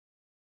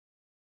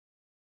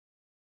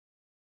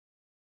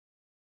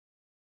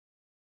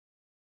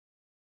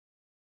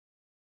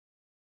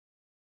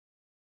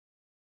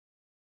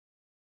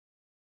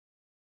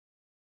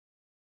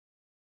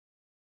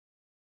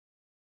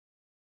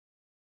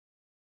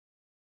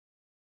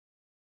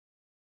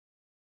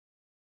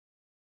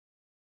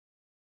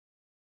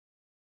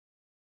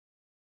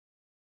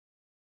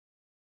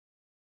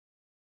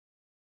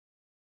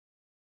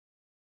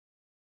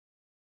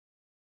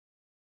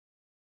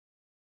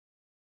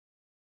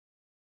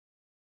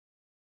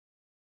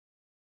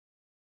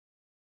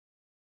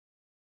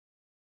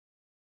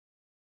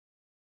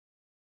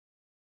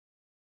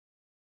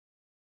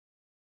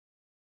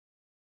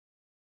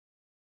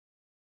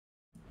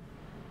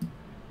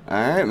All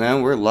right,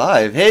 man, we're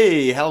live.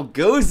 Hey, how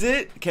goes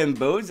it? Ken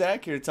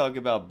Bozak here to talk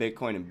about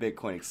Bitcoin and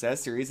Bitcoin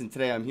accessories. And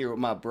today I'm here with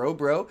my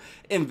bro,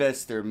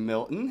 Investor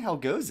Milton. How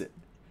goes it?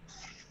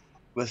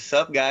 What's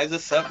up, guys?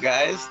 What's up,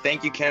 guys?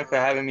 Thank you, Ken, for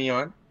having me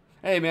on.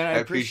 Hey, man, I I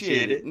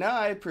appreciate appreciate it. it. No,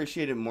 I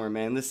appreciate it more,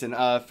 man. Listen,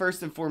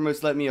 first and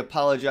foremost, let me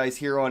apologize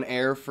here on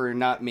air for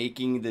not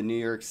making the New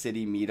York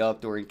City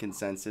meetup during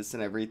consensus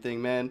and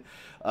everything, man.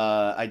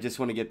 I just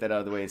want to get that out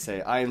of the way and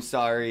say I am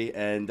sorry.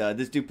 And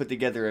this dude put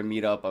together a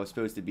meetup. I was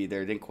supposed to be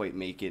there, didn't quite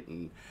make it.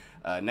 And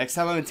next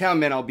time I'm in town,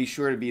 man, I'll be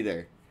sure to be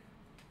there.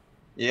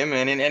 Yeah,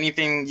 man. And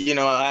anything,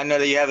 I know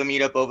that you have a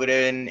meetup over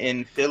there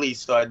in Philly,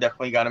 so I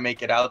definitely got to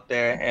make it out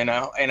there. And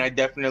I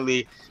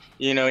definitely,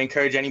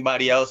 encourage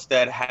anybody else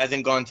that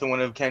hasn't gone to one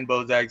of Ken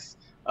Bozak's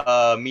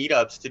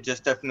meetups to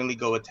just definitely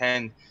go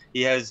attend.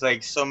 He has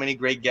like so many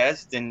great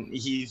guests, and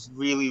he's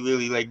really,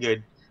 really like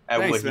good at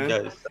what Thanks, he man.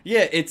 does.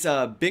 Yeah, it's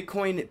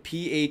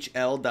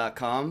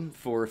bitcoinphl.com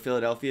for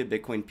Philadelphia,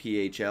 Bitcoin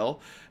PHL.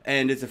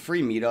 And it's a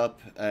free meetup.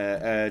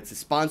 It's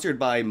sponsored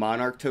by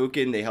Monarch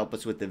Token. They help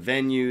us with the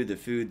venue, the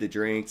food, the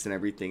drinks, and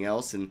everything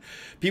else. And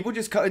people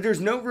just there's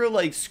no real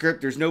like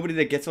script. There's nobody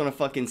that gets on a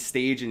fucking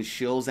stage and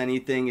shills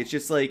anything. It's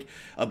just like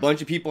a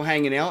bunch of people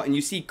hanging out, and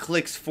you see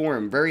cliques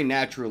form very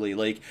naturally.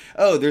 Like,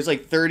 oh, there's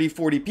like 30,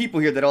 40 people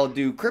here that all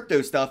do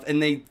crypto stuff,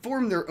 and they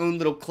form their own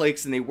little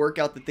cliques and they work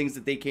out the things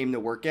that they came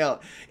to work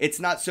out. It's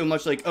not so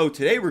much like, oh,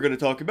 today we're going to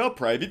talk about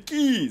private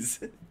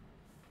keys.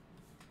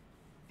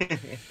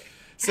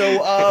 So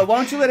why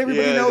don't you let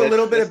everybody Yeah, know a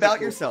little bit that's the about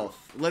cool.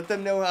 yourself? Let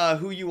them know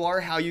who you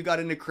are, how you got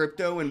into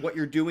crypto, and what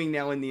you're doing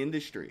now in the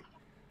industry.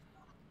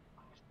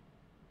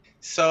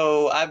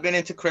 So I've been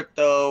into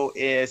crypto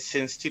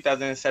since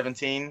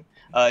 2017,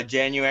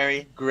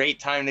 January. Great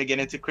time to get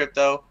into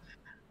crypto.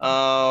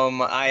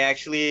 I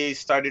actually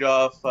started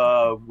off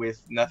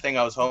with nothing.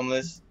 I was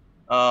homeless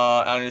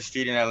out in the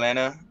street in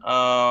Atlanta.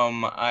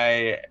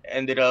 I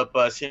ended up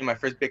seeing my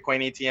first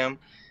Bitcoin ATM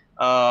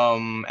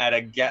at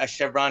a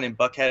Chevron in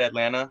Buckhead,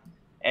 Atlanta,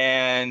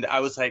 and I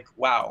was like,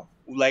 wow,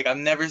 like I've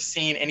never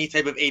seen any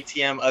type of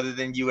ATM other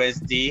than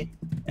USD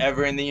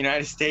ever in the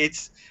United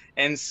States.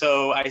 And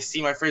so I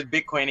see my first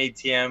Bitcoin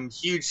ATM,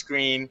 huge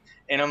screen,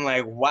 and I'm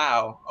like,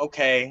 wow,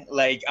 okay,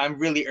 like I'm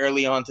really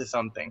early on to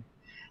something.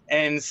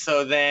 And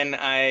so then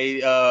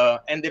I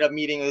ended up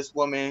meeting this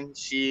woman.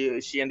 She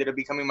ended up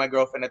becoming my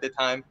girlfriend at the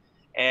time,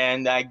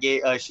 and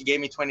she gave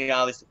me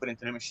 $20 to put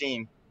into the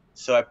machine.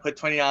 So I put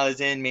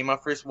 $20 in, made my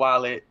first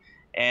wallet,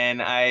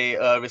 and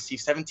I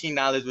received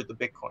 $17 with the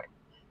Bitcoin.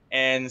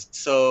 And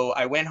so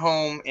I went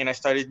home and I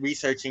started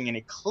researching, and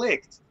it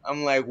clicked.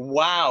 I'm like,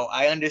 wow,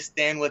 I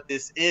understand what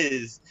this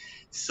is.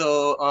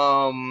 So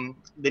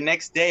the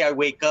next day I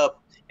wake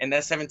up, and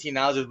that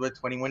 $17 is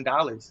worth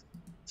 $21.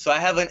 So I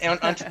have an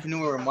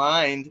entrepreneur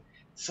mind.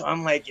 So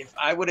I'm like, if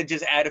I would have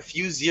just add a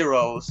few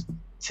zeros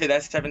to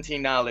that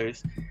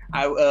 $17,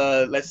 I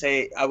let's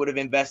say I would have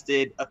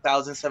invested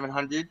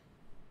 1,700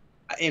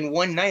 in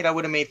one night. I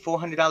would have made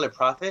 $400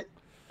 profit.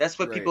 That's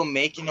what Right. people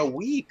make in a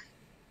week,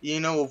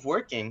 of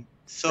working.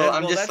 So That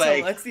I'm well, just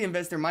like, that's the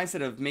investor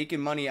mindset of making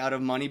money out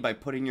of money by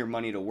putting your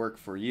money to work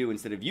for you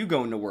instead of you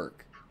going to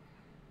work.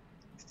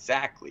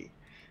 exactly.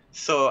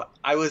 So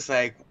I was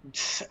like,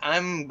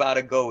 I'm about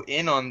to go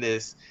in on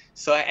this.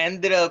 So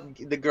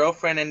the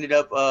girlfriend ended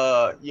up,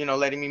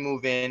 letting me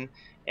move in.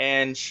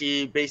 And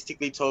she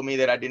basically told me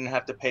that I didn't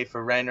have to pay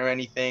for rent or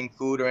anything,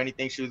 food or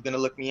anything. She was going to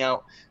look me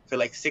out for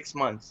like 6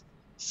 months.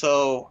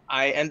 So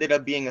I ended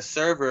up being a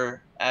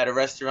server at a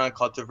restaurant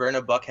called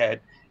Taverna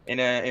Buckhead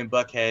in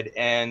Buckhead.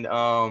 And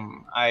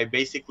I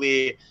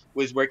basically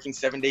was working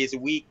 7 days a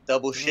week,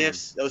 double Damn.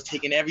 shifts. I was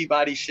taking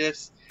everybody's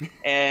shifts.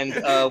 And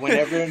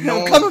whenever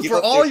no I'm one would coming give for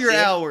up their all your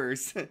shift,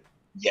 hours.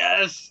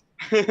 yes.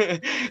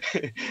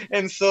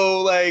 And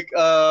so like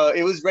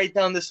it was right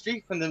down the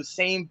street from the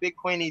same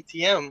Bitcoin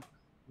ATM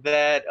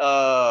that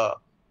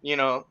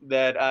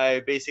that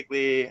I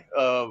basically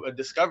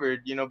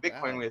discovered,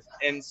 Bitcoin Wow. with.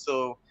 And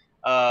so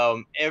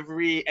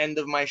every end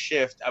of my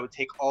shift I would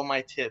take all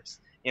my tips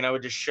and I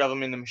would just shove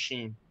them in the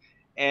machine.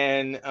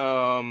 And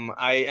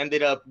I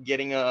ended up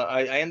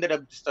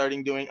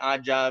starting doing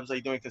odd jobs,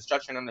 like doing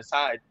construction on the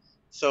side.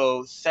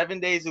 So 7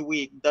 days a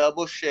week,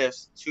 double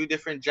shifts, two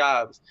different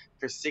jobs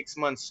for 6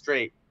 months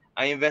straight.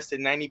 I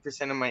invested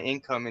 90% of my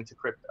income into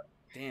crypto.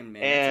 Damn,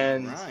 man, that's a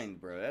And grind,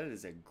 bro. That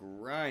is a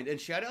grind. And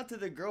shout out to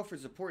the girl for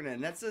supporting it.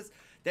 And that's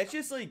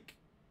just like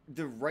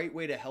the right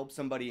way to help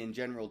somebody in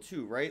general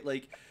too, right?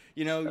 Like,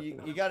 you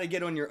got to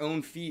get on your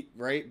own feet,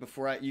 right?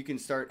 Before you can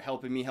start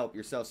helping me help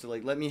yourself. So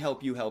like, let me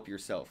help you help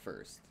yourself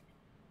first.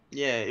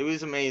 yeah, it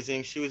was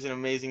amazing. She was an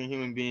amazing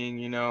human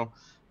being. And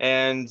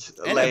And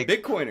a like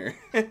Bitcoiner.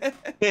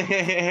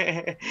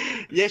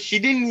 yeah, she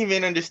didn't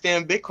even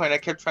understand Bitcoin. I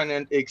kept trying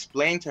to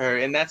explain to her,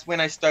 and that's when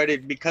I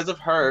started, because of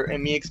her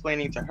and me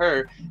explaining to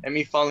her and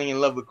me falling in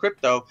love with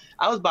crypto.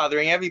 I was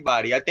bothering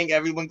everybody. I think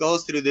everyone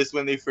goes through this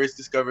when they first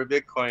discover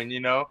Bitcoin.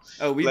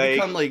 Oh, we Like,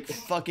 become like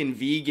fucking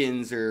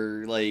vegans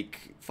or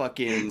like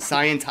fucking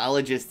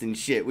Scientologists and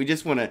shit. We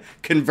just want to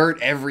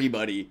convert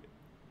everybody.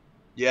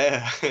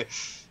 Yeah.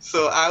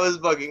 So I was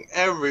bugging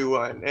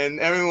everyone, and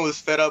everyone was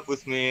fed up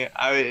with me.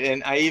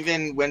 I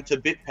even went to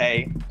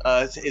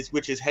BitPay,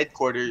 which is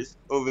headquarters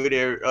over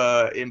there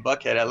in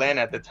Buckhead, Atlanta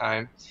at the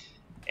time,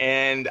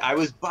 and I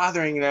was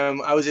bothering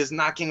them. I was just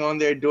knocking on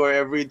their door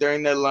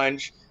during their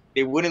lunch.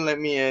 They wouldn't let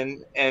me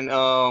in, and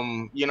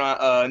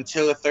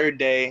until the third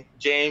day,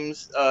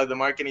 James, the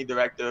marketing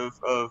director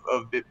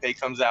of BitPay,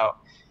 comes out,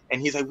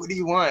 and he's like, "What do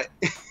you want?"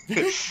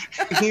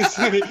 He's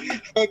like,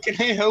 "How can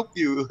I help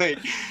you?" Like,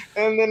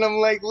 and then I'm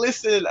like,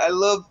 "Listen, I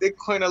love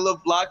Bitcoin. I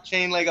love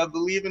blockchain. Like, I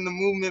believe in the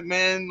movement,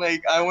 man.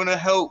 Like, I want to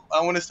help.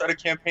 I want to start a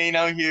campaign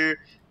out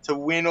here to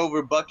win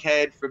over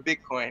Buckhead for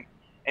Bitcoin."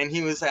 And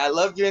he was like, "I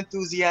love your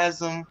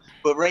enthusiasm,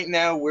 but right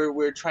now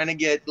we're trying to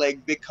get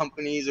like big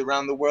companies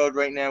around the world.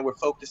 Right now we're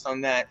focused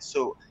on that.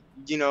 So,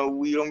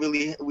 we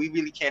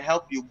really can't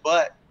help you.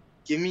 But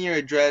give me your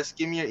address,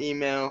 give me your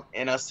email,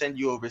 and I'll send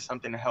you over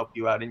something to help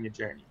you out in your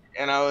journey."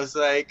 And I was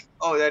like,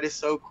 "Oh, that is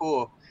so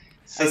cool." I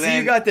So see you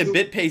then got the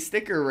BitPay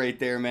sticker right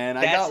there, man.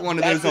 I got one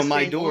of that's those the on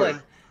my same door.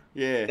 one.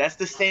 Yeah. That's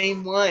the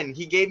same one.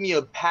 He gave me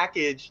a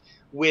package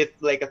with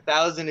like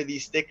 1,000 of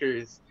these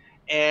stickers,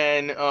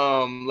 and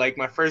like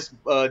my first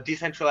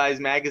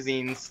decentralized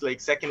magazines,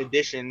 like second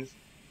editions,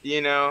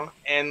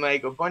 and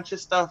like a bunch of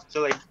stuff to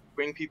like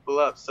bring people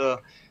up. So,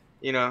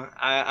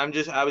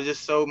 I was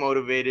just so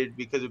motivated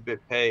because of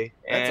BitPay,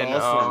 That's and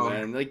awesome,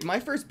 man. Like my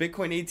first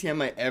Bitcoin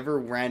ATM I ever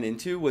ran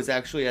into was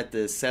actually at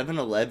the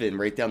 7-Eleven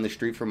right down the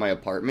street from my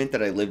apartment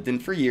that I lived in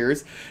for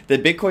years. The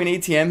Bitcoin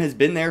ATM has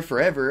been there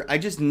forever. I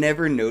just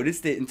never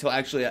noticed it until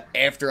actually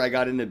after I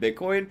got into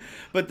Bitcoin.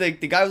 But the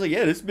guy was like,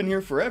 "Yeah, this has been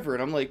here forever."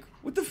 And I'm like,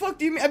 "What the fuck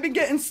do you mean? I've been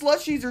getting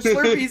slushies or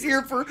Slurpees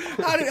here for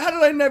how did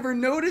I never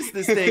notice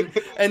this thing?"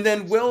 And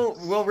then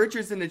Will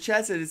Richards in the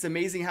chat said it's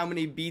amazing how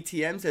many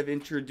BTMs have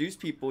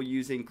introduced people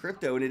using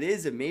crypto, and it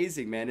is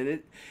amazing, man. And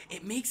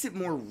it makes it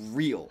more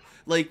real.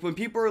 Like when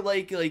people are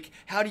like,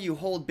 "How do you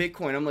hold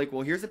Bitcoin?" I'm like,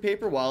 "Well, here's a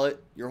paper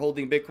wallet. You're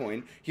holding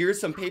Bitcoin.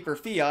 Here's some paper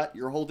fiat.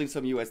 You're holding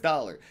some US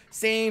dollar.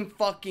 Same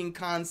fucking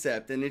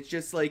concept." And it's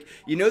just like,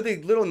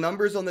 the little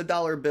numbers on the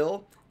dollar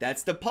bill.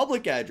 That's the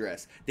public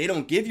address. They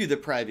don't give you the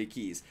private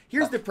keys.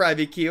 Here's the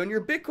private key on your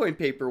Bitcoin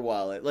paper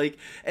wallet.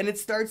 And it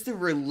starts to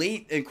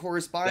relate and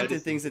correspond to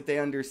things that they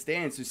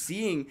understand. So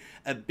seeing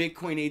a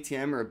Bitcoin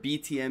ATM or a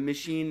BTM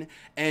machine,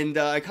 and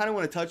I kind of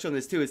want to touch on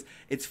this too,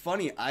 it's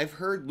funny. I've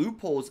heard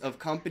loopholes of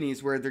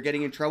companies where they're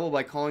getting in trouble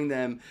by calling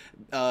them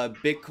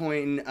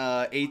Bitcoin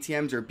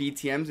ATMs or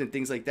BTMs and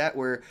things like that,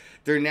 where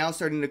they're now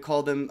starting to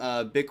call them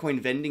Bitcoin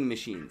vending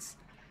machines.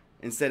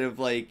 Instead of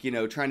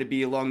trying to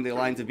be along the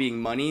lines of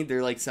being money,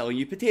 they're like selling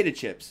you potato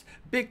chips,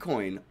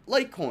 Bitcoin,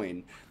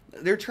 Litecoin.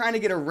 They're trying to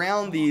get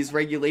around these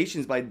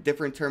regulations by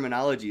different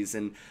terminologies,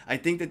 and I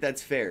think that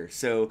that's fair.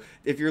 So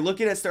if you're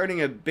looking at starting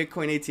a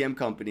Bitcoin ATM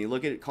company,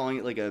 look at calling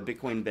it like a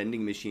Bitcoin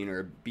vending machine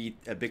or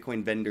a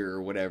Bitcoin vendor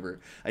or whatever.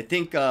 I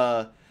think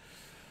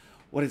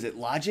what is it,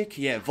 Logic?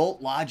 Yeah,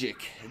 Volt Logic.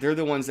 They're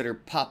the ones that are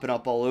popping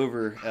up all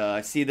over.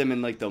 I see them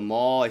in like the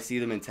mall. I see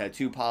them in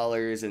tattoo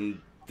parlors,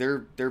 and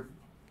they're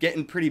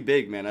getting pretty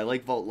big, man. I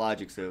like Volt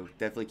Logic, so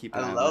definitely keep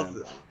an eye on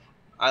them.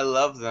 I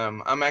love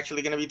them. I'm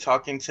actually going to be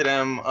talking to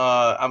them.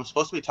 I'm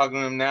supposed to be talking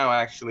to them now,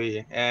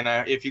 actually. And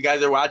if you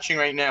guys are watching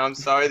right now, I'm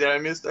sorry that I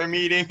missed our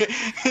meeting.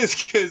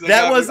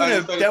 That was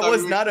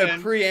not a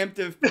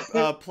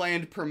preemptive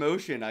planned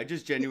promotion. I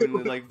just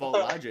genuinely like Volt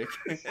Logic.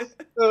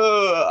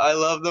 I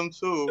love them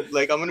too.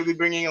 Like I'm going to be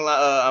bringing a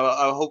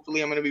lot.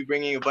 Hopefully, I'm going to be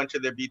bringing a bunch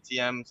of their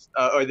BTMs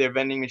or their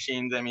vending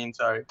machines. I mean,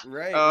 sorry.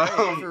 Right,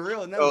 for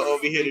real. No,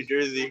 over here to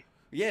Jersey.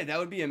 Yeah, that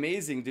would be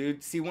amazing,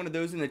 dude. See one of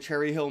those in the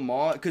Cherry Hill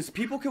Mall, because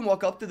people can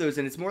walk up to those,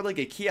 and it's more like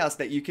a kiosk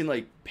that you can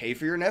like pay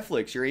for your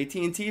Netflix, your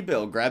AT&T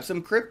bill, grab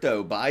some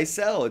crypto, buy,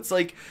 sell. It's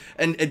like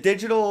a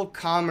digital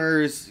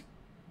commerce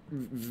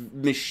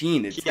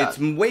machine. It's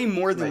way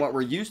more than what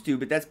we're used to,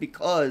 but that's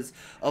because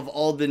of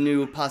all the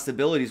new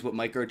possibilities with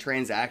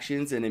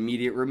microtransactions and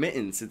immediate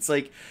remittance. It's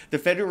like the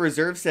Federal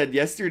Reserve said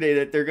yesterday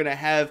that they're going to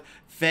have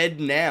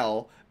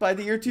FedNow by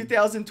the year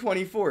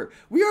 2024.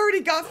 We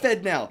already got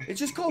FedNow. It's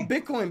just called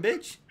Bitcoin,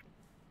 bitch.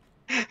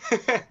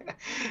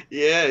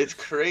 Yeah, it's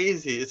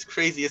crazy. It's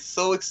crazy. It's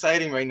so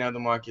exciting right now, the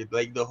market.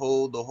 Like the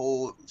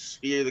whole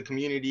sphere, the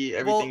community,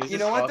 everything. Well, you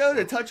know what though?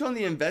 To touch on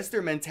the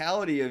investor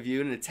mentality of you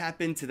and to tap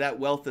into that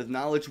wealth of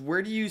knowledge,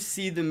 where do you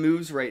see the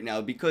moves right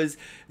now? Because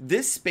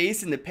this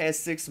space in the past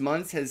 6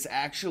 months has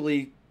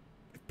actually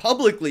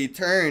publicly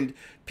turned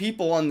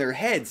people on their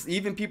heads.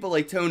 Even people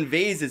like Tone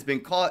Vays has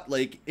been caught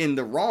like in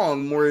the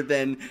wrong more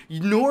than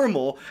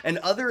normal, and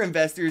other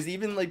investors,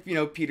 even like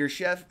Peter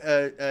Schiff,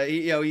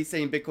 he's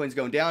saying Bitcoin's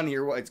going down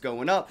here, it's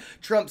going up.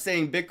 Trump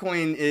saying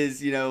Bitcoin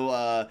is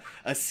a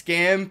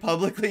scam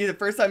publicly. The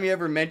first time he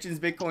ever mentions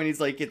Bitcoin, he's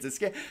like it's a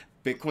scam.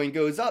 Bitcoin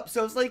goes up.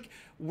 So it's like,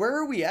 where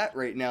are we at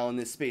right now in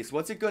this space?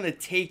 What's it going to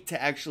take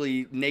to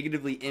actually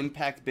negatively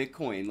impact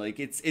Bitcoin? Like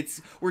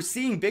we're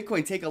seeing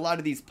Bitcoin take a lot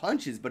of these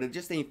punches, but it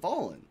just ain't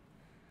falling.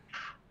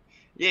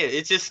 Yeah,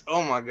 it's just,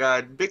 oh my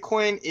God.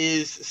 Bitcoin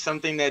is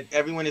something that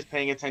everyone is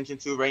paying attention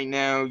to right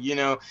now.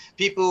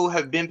 People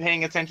have been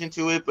paying attention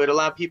to it, but a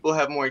lot of people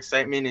have more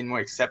excitement and more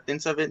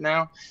acceptance of it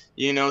now,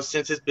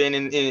 since it's been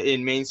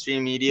in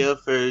mainstream media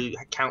for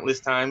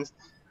countless times.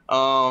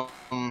 Um,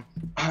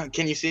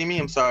 can you see me?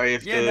 I'm sorry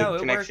if Yeah, the no, it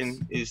works.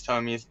 connection is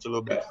telling me it's a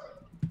little bit.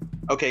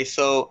 Okay,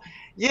 so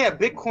yeah,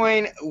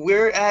 Bitcoin,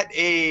 we're at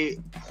a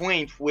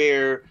point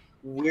where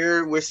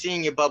we're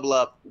seeing it bubble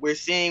up. We're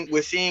seeing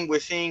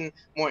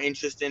more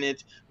interest in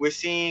it. We're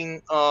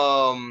seeing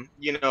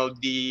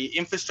the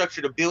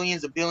infrastructure, the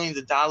billions of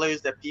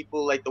dollars that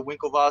people like the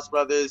Winklevoss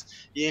brothers,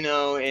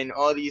 and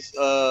all these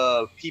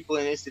people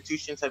and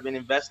institutions have been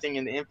investing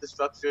in the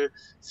infrastructure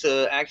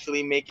to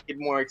actually make it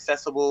more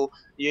accessible,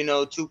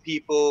 to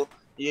people,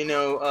 and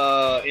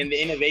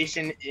the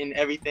innovation in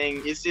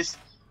everything. It's just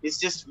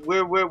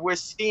we're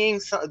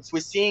seeing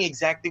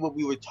exactly what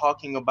we were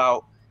talking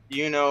about,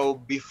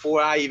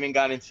 before I even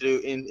got into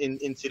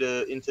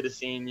the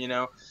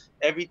scene.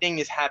 Everything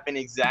has happened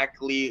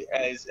exactly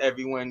as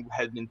everyone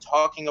has been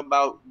talking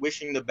about,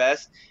 wishing the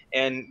best.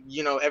 And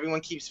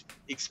everyone keeps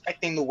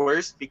expecting the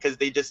worst because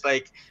they just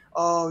like,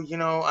 oh,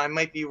 I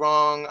might be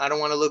wrong, I don't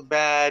want to look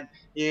bad.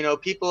 A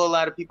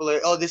lot of people are,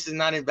 oh, this is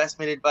not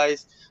investment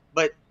advice.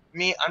 But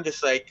me, I'm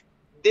just like,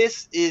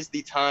 this is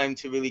the time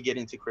to really get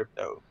into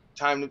crypto,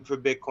 time for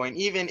Bitcoin.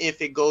 Even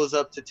if it goes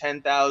up to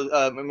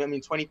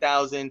 10,000,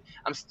 20,000,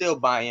 I'm still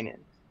buying in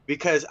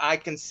because I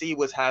can see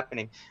what's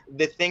happening.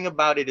 The thing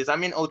about it is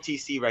I'm in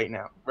OTC right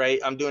now, right?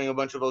 I'm doing a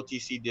bunch of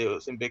OTC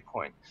deals in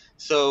Bitcoin.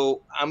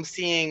 So I'm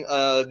seeing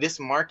this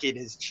market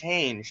has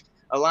changed.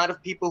 A lot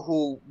of people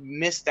who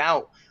missed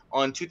out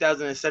on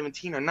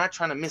 2017 are not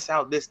trying to miss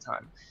out this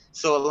time.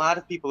 So a lot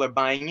of people are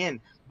buying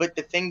in. But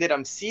the thing that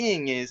I'm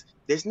seeing is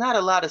there's not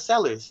a lot of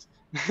sellers.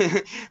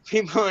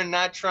 People are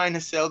not trying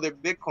to sell their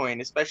Bitcoin,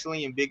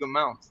 especially in big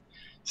amounts.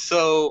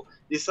 So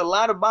there's a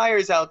lot of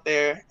buyers out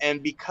there,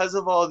 and because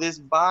of all this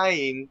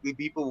buying, the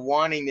people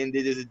wanting, and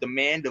there's a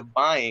demand of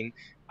buying,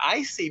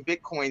 I see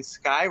Bitcoin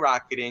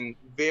skyrocketing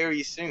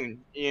very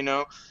soon.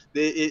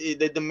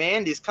 The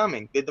demand is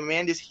coming. The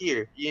demand is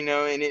here.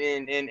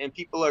 And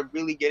people are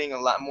really getting a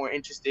lot more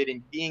interested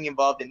in being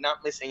involved and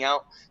not missing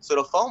out. So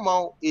the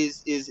FOMO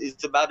is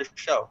about to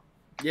show.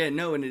 Yeah,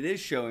 no, and it is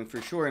showing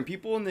for sure. And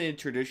people in the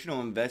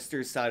traditional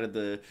investor side of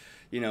the,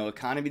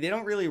 economy, they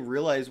don't really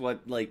realize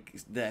what like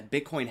that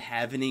Bitcoin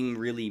halvening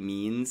really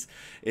means.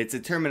 It's a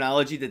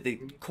terminology that they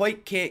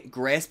quite can't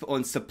grasp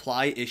on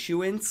supply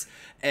issuance,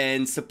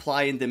 and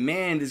supply and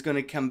demand is going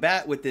to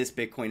combat with this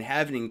Bitcoin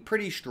halvening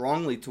pretty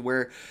strongly to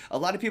where a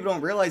lot of people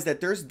don't realize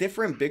that there's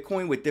different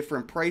Bitcoin with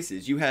different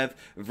prices. You have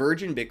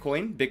virgin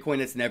Bitcoin, Bitcoin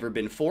that's never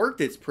been forked,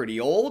 it's pretty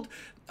old.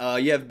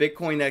 You have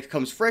Bitcoin that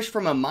comes fresh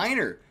from a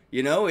miner.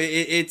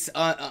 It's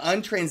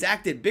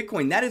untransacted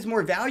Bitcoin. That is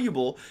more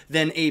valuable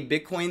than a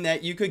Bitcoin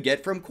that you could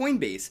get from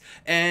Coinbase.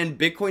 And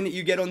Bitcoin that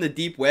you get on the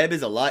deep web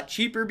is a lot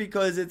cheaper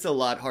because it's a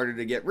lot harder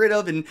to get rid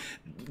of. And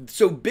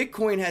so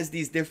Bitcoin has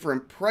these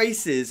different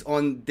prices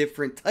on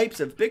different types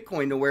of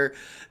Bitcoin to where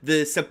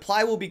the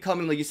supply will be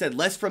coming, like you said,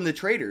 less from the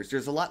traders.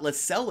 There's a lot less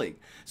selling.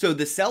 So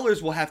the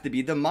sellers will have to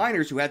be the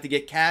miners who have to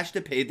get cash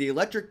to pay the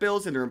electric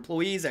bills and their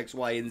employees, X,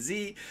 Y, and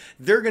Z.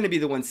 They're going to be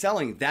the ones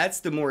selling. That's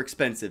the more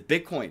expensive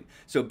Bitcoin.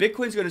 So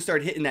Bitcoin's going to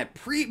start hitting that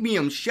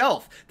premium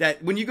shelf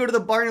that when you go to the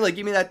bar and you're like,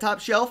 give me that top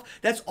shelf,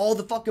 that's all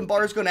the fucking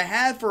bar is going to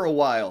have for a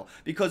while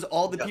because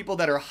all the people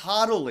that are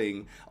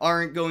hodling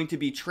aren't going to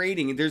be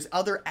trading. There's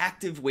other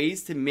active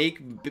ways to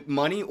make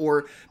money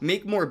or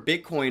make more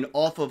Bitcoin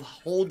off of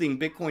holding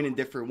Bitcoin in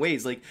different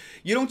ways. Like,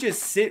 you don't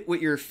just sit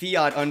with your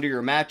fiat under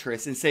your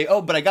mattress and say,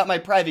 oh, but I got my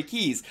private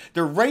keys.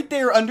 They're right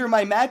there under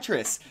my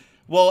mattress.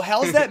 Well,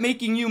 how's that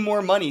making you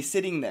more money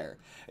sitting there?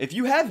 If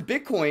you have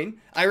Bitcoin,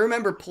 I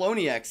remember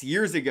Poloniex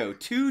years ago,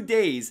 2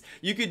 days,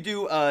 you could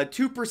do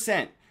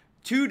 2%,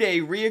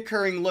 2-day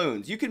reoccurring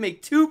loans. You could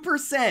make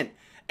 2%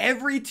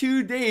 every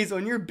 2 days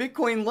on your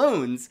Bitcoin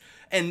loans,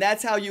 and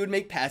that's how you would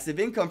make passive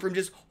income from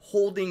just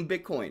holding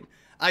Bitcoin.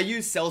 I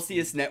use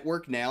Celsius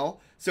Network now,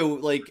 so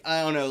like,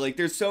 I don't know, like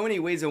there's so many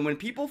ways, and when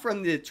people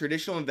from the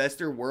traditional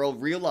investor world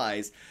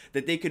realize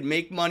that they could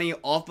make money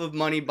off of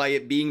money by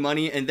it being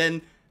money, and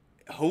then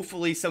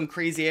hopefully some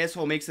crazy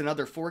asshole makes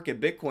another fork of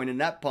Bitcoin and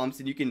that pumps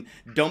and you can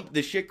dump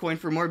the shitcoin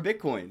for more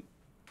Bitcoin.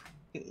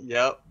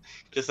 Yep,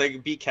 just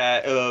like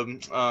Bcat.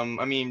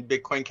 I mean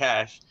Bitcoin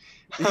Cash.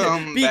 No,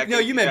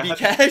 you meant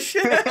Bcash.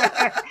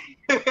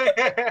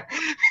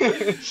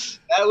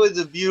 That was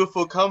a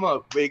beautiful come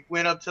up. It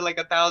went up to like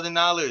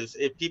 $1,000.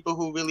 If people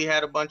who really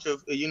had a bunch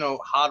of,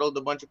 hodled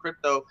a bunch of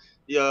crypto,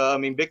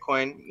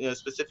 Bitcoin,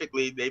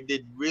 specifically, they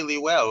did really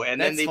well,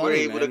 and then That's they were funny,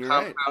 able man. to You're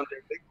compound right.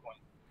 their Bitcoin.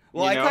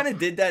 Well, I kind of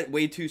did that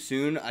way too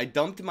soon. I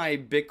dumped my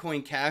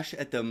Bitcoin Cash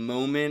at the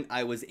moment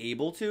I was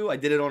able to. I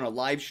did it on a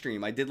live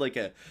stream. I did like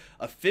a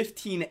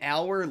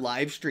 15-hour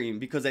live stream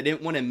because I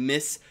didn't want to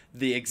miss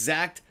the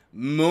exact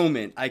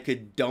moment I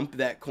could dump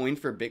that coin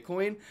for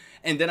Bitcoin,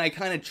 and then I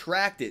kind of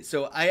tracked it.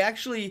 So I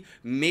actually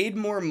made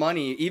more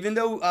money, even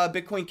though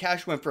Bitcoin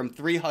Cash went from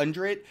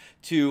 300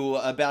 to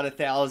about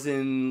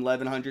 1,000,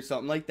 1,100,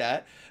 something like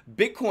that.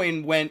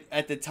 Bitcoin went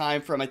at the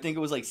time from, I think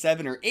it was like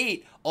 7 or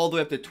 8 all the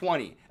way up to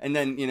 20, and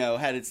then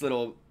had its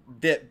little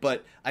dip.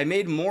 But I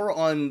made more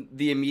on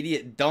the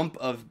immediate dump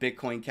of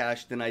Bitcoin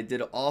Cash than I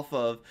did off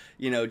of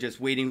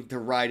just waiting to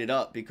ride it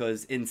up,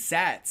 because in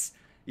Sats,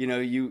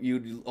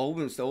 you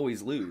almost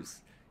always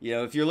lose.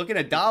 If you're looking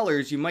at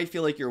dollars, you might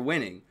feel like you're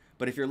winning,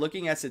 but if you're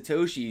looking at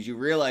satoshis, you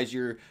realize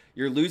you're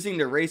losing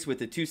the race with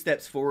the 2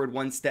 steps forward,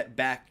 1 step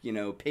back,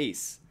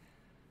 pace.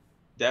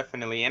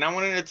 Definitely. And I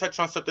wanted to touch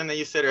on something that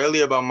you said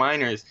earlier about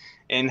miners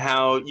and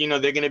how,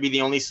 they're going to be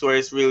the only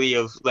source really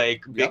of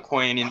like Yep.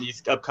 Bitcoin in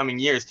these upcoming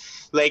years.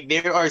 Like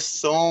there are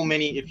so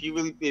many, if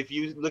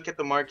you look at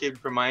the market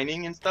for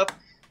mining and stuff,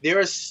 there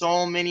are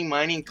so many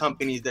mining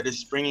companies that are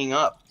springing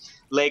up.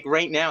 Like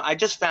right now, I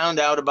just found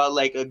out about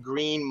like a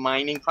green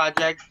mining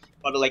project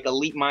called like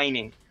Elite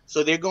Mining.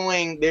 So they're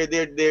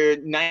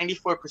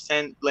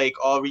 94% like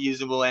all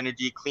reusable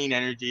energy, clean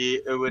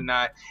energy or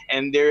whatnot,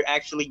 and they're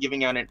actually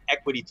giving out an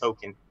equity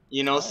token.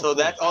 Oh, So cool.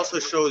 that also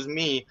shows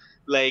me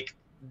like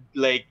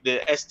the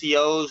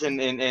STOs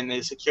and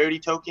the security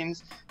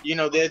tokens,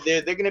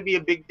 they're going to be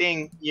a big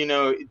thing,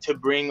 to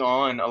bring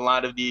on a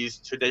lot of these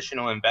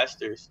traditional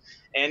investors.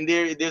 And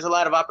there's a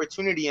lot of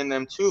opportunity in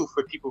them too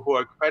for people who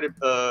are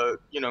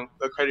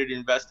accredited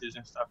investors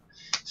and stuff.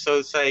 So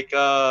it's like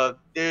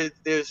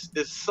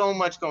there's so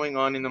much going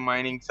on in the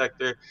mining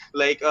sector.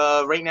 Like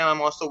right now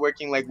I'm also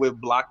working like with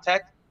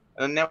BlockTech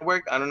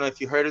network. I don't know if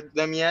you heard of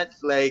them yet.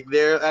 Like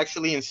they're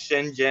actually in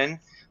Shenzhen.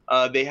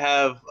 They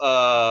have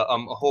a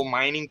whole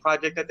mining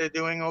project that they're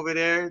doing over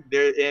there.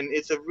 And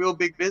it's a real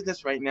big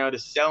business right now to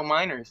sell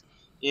miners.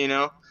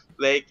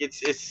 Like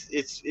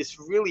it's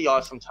really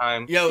awesome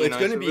time. Yo, it's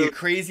going It's to a be a really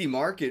crazy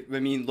market. I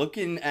mean,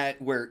 looking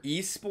at where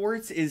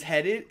esports is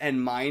headed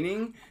and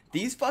mining,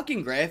 these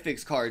fucking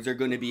graphics cards are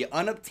going to be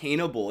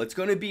unobtainable. It's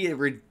going to be a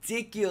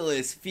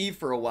ridiculous fee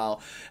for a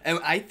while. And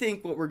I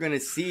think what we're going to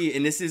see,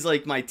 and this is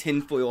like my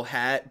tinfoil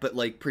hat, but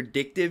like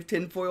predictive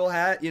tinfoil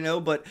hat,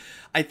 but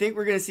I think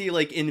we're going to see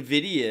like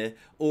Nvidia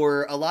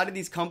or a lot of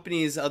these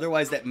companies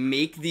otherwise that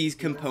make these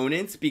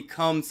components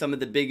become some of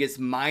the biggest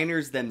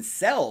miners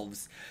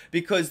themselves,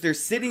 because they're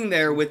sitting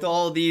there with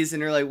all these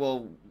and they're like,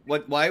 well,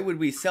 why would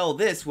we sell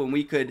this when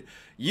we could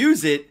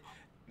use it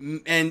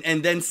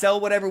and then sell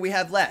whatever we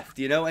have left,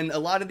 and a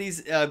lot of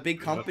these big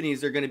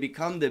companies are going to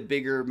become the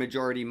bigger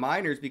majority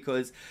miners,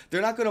 because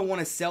they're not going to want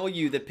to sell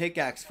you the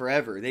pickaxe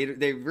forever.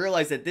 They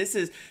realize that this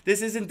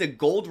isn't the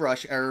gold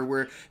rush era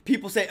where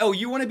people say, oh,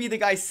 you want to be the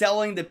guy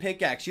selling the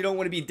pickaxe, you don't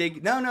want to be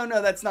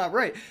no, that's not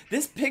right.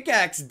 This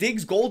pickaxe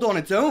digs gold on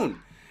its own.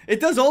 It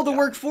does all the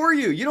work for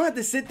you. You don't have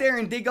to sit there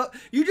and dig up.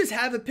 You just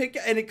have a pick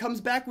and it comes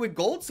back with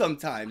gold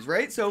sometimes,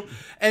 right? So,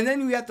 and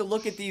then we have to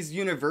look at these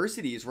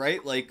universities,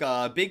 right? Like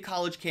big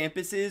college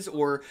campuses,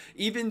 or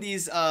even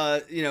these,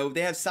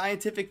 they have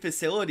scientific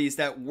facilities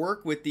that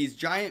work with these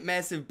giant,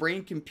 massive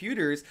brain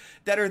computers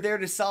that are there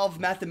to solve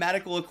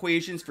mathematical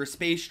equations for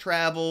space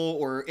travel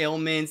or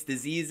ailments,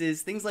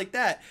 diseases, things like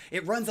that.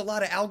 It runs a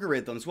lot of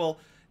algorithms. Well,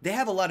 they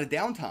have a lot of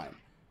downtime.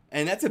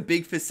 And that's a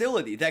big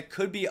facility that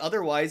could be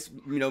otherwise,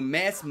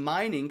 mass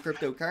mining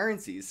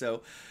cryptocurrencies.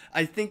 So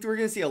I think we're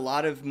going to see a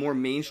lot of more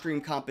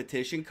mainstream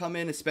competition come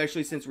in,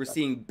 especially since we're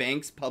seeing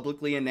banks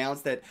publicly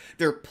announce that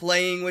they're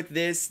playing with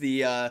this.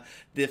 The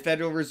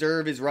Federal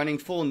Reserve is running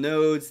full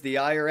nodes. The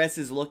IRS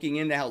is looking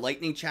into how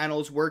Lightning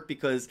channels work,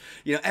 because,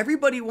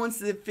 everybody wants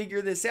to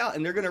figure this out,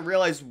 and they're going to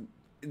realize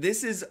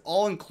this is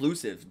all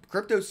inclusive.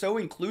 Crypto's so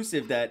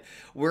inclusive that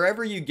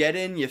wherever you get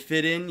in, you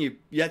fit in.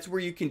 That's where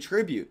you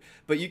contribute.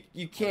 But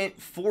you can't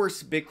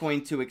force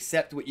Bitcoin to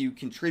accept what you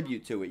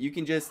contribute to it. You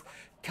can just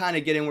kind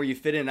of get in where you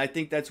fit in. I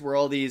think that's where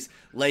all these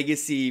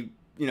legacy,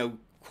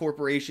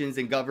 corporations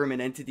and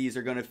government entities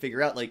are going to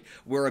figure out, like,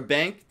 we're a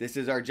bank, this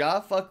is our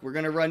job, fuck, we're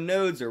going to run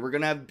nodes, or we're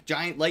going to have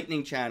giant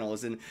Lightning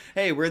channels, and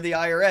hey, we're the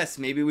IRS,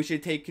 maybe we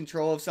should take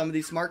control of some of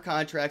these smart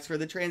contracts for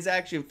the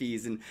transaction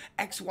fees and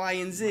X, Y,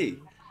 and Z.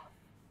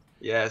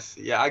 Yes,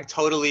 yeah, I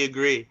totally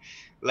agree.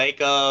 Like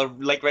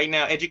right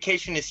now,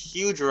 education is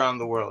huge around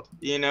the world,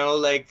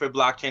 like for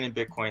blockchain and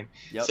Bitcoin.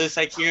 Yep. So it's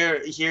like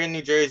here in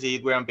New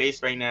Jersey, where I'm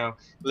based right now,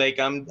 like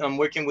I'm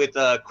working with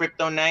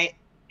Crypto Night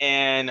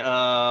and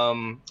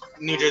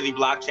New Jersey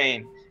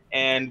Blockchain,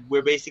 and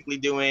we're basically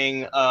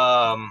doing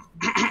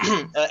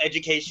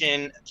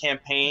education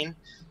campaign,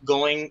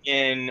 going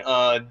and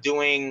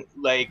doing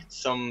like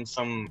some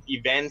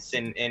events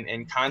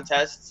and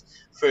contests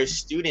for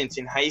students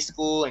in high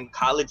school and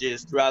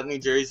colleges throughout New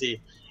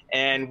Jersey.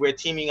 And we're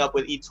teaming up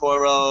with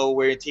eToro.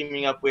 We're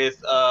teaming up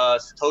with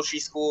Satoshi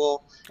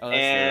School, Oh, that's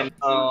and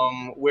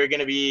lit. we're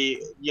gonna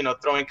be,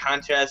 throwing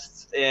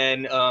contests,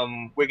 and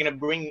we're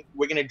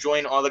gonna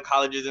join all the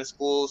colleges and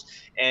schools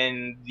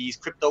and these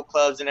crypto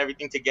clubs and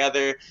everything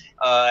together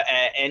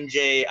at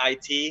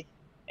NJIT.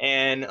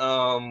 And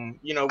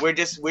we're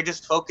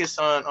just focused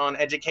on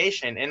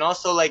education, and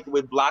also like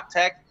with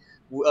BlockTech.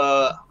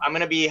 I'm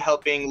gonna be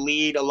helping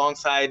lead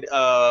alongside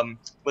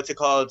what's it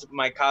called?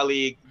 My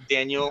colleague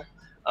Daniel.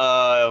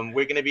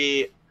 We're gonna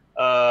be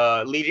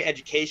leading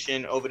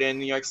education over there in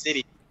New York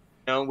City.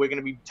 You know, we're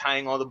gonna be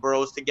tying all the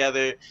boroughs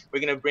together. We're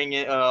gonna bring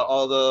in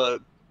all the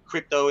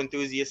crypto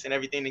enthusiasts and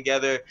everything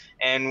together,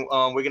 and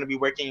we're gonna be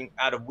working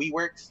out of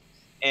WeWorks.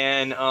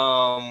 And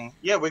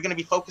yeah, we're gonna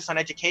be focused on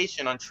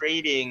education, on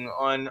trading,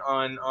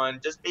 on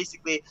just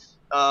basically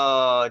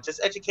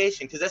just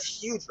education, because that's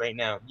huge right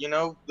now. You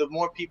know, the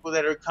more people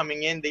that are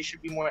coming in, they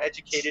should be more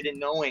educated in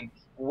knowing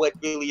what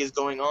really is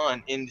going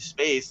on in the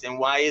space, and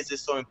why is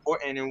this so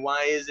important, and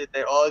why is it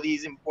that all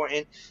these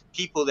important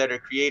people that are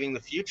creating the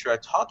future are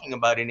talking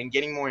about it and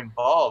getting more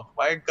involved.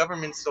 Why are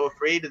governments so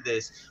afraid of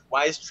this?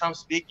 Why is Trump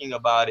speaking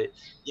about it?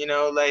 You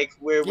know, like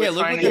Yeah, we're look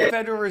trying what to the get.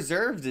 Federal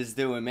Reserve is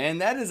doing, man.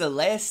 That is a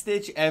last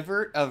ditch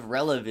effort of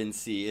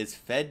relevancy. Is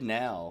Fed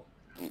now?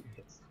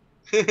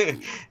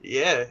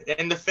 Yeah,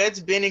 and the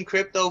Fed's been in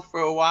crypto for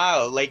a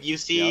while. Like you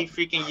see Yep.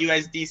 freaking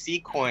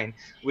USDC coin,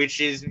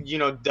 which is, you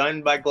know,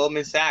 done by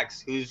Goldman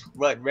Sachs, who's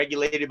what,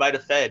 regulated by the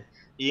Fed.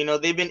 You know,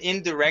 they've been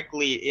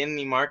indirectly in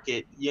the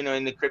market, you know,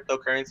 in the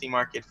cryptocurrency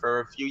market for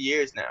a few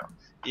years now,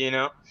 you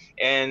know.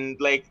 And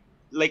like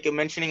you're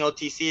mentioning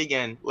OTC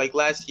again, like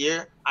last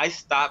year I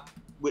stopped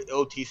with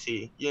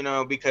OTC, you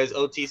know, because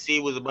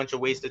OTC was a bunch of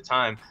waste of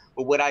time.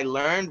 But what I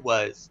learned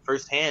was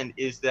firsthand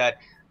is that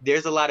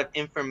there's a lot of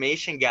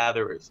information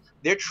gatherers.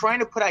 They're trying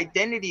to put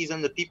identities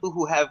on the people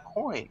who have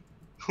coin,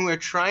 who are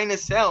trying to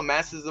sell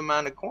massive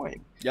amount of coin.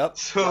 Yep.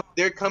 So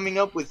they're coming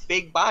up with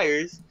fake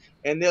buyers,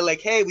 and they're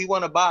like, hey, we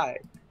want to buy.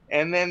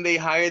 And then they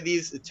hire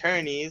these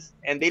attorneys,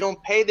 and they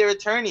don't pay their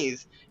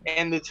attorneys.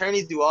 And the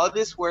attorneys do all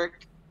this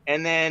work,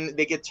 and then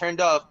they get turned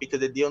off because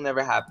the deal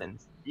never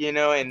happens. You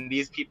know, and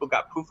these people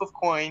got proof of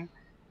coin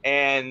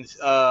and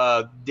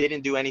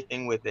didn't do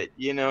anything with it,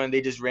 you know, and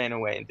they just ran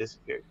away and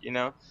disappeared, you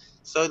know.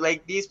 So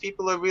like these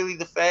people are really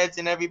the feds,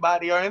 and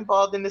everybody are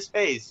involved in the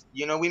space.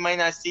 You know, we might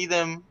not see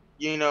them,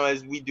 you know,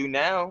 as we do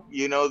now.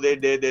 You know,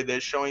 they're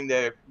showing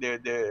their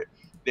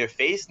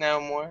face now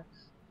more,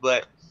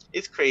 but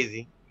it's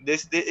crazy.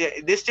 This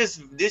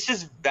just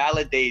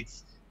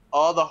validates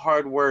all the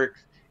hard work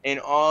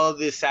and all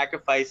the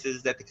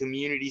sacrifices that the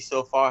community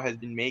so far has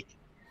been making.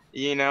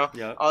 You know,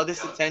 Yep. all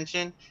this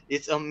attention,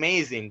 it's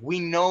amazing. We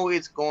know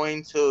it's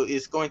going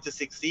to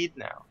succeed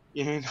now.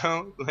 You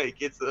know,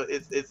 like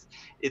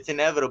it's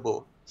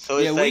inevitable. So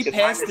Yeah, it's we like a time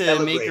passed to the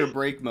make or celebrate.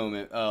 break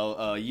moment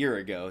a year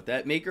ago.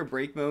 That make or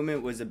break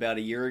moment was about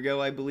a year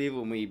ago, I believe,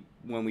 when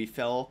we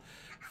fell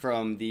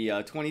from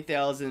the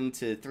 20,000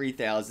 to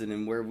 3,000,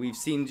 and where we've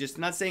seen, just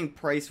not saying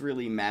price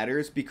really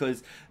matters,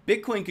 because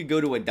Bitcoin could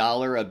go to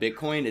 $1 a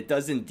Bitcoin. It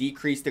doesn't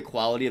decrease the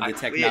quality of I the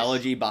wish.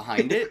 technology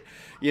behind it.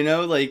 You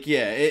know, like,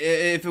 yeah,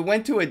 if it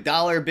went to $1,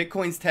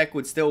 Bitcoin's tech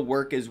would still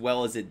work as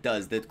well as it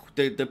does.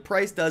 The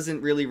price doesn't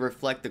really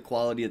reflect the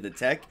quality of the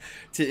tech.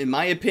 In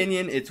my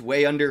opinion, it's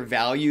way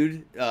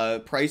undervalued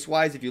price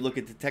wise. If you look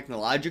at the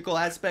technological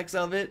aspects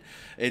of it,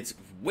 it's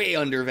way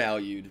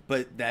undervalued.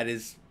 But that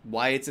is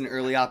why it's an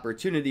early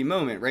opportunity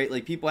moment, right?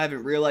 Like, people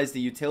haven't realized the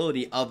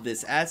utility of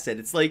this asset.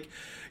 It's like,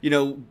 you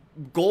know,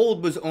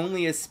 gold was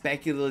only a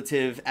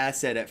speculative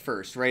asset at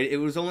first, right? It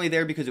was only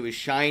there because it was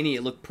shiny,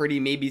 it looked pretty,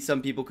 maybe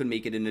some people could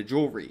make it into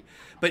jewelry.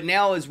 But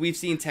now, as we've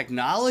seen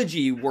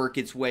technology work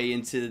its way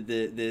into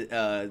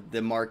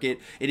the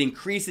market, it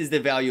increases the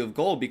value of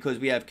gold, because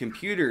we have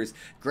computers,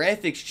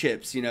 graphics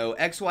chips, you know,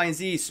 X, Y, and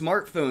Z,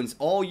 smartphones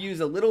all use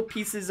a little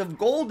pieces of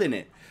gold in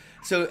it.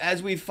 So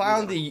as we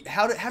found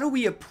how do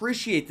we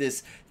appreciate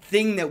this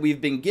thing that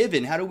we've been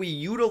given? How do we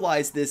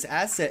utilize this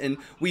asset? And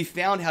we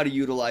found how to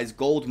utilize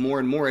gold more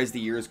and more as the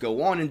years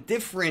go on in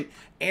different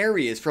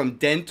areas, from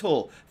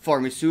dental,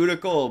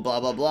 pharmaceutical,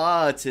 blah, blah,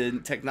 blah, to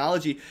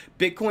technology.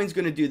 Bitcoin's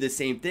going to do the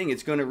same thing.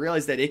 It's going to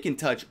realize that it can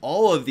touch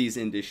all of these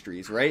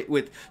industries, right?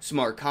 With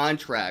smart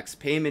contracts,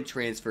 payment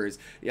transfers.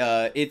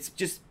 It's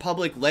just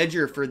public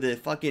ledger for the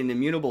fucking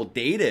immutable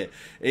data.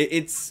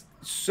 It's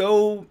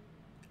so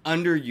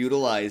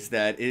underutilized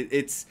that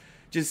it's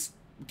just,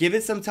 give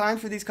it some time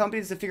for these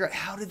companies to figure out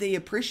how do they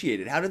appreciate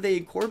it, how do they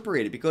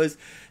incorporate it, because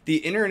the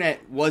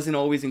internet wasn't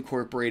always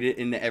incorporated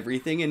into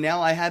everything. And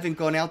now I haven't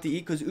gone out to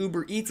eat because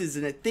Uber Eats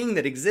isn't a thing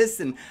that exists,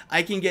 and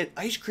I can get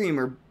ice cream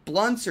or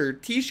blunts or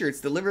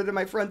t-shirts delivered to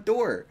my front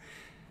door.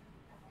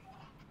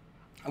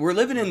 We're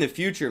living in the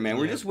future, man.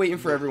 We're Yeah. just waiting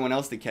for everyone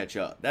else to catch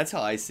up. That's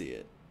how I see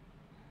it.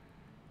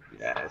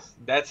 Yes,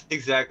 that's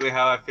exactly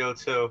how I feel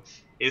too.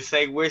 It's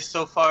like we're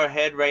so far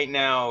ahead right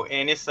now,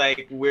 and it's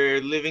like we're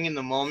living in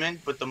the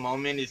moment, but the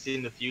moment is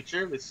in the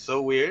future. It's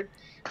so weird.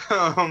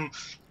 Um,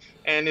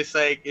 and it's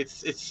like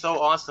it's so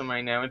awesome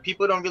right now, and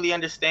people don't really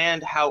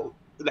understand how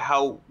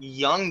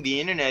young the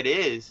internet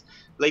is.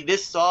 Like,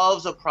 this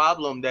solves a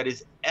problem that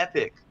is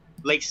epic,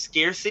 like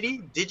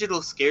scarcity,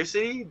 digital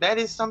scarcity. That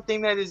is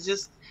something that is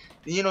just,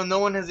 you know, no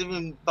one has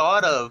even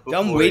thought of before.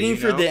 I'm waiting you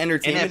for know? the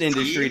entertainment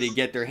industry to NFTs.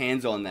 get their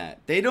hands on that.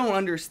 They don't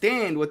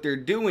understand what they're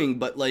doing,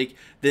 but like,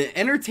 the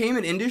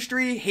entertainment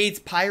industry hates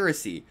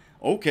piracy.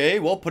 Okay,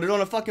 well, put it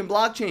on a fucking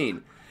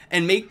blockchain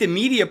and make the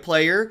media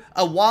player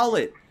a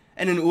wallet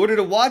And in order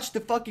to watch the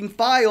fucking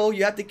file,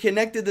 you have to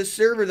connect to the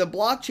server, the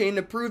blockchain,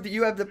 to prove that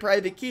you have the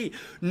private key.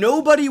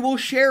 Nobody will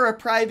share a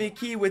private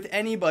key with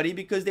anybody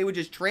because they would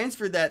just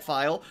transfer that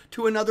file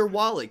to another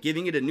wallet,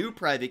 giving it a new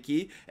private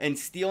key and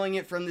stealing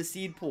it from the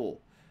seed pool.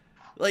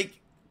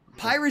 Like,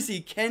 piracy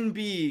can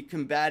be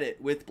combated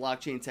with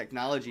blockchain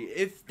technology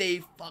if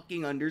they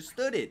fucking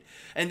understood it.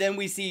 And then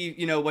we see,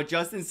 you know, what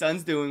Justin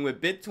Sun's doing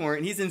with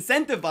BitTorrent. He's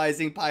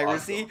incentivizing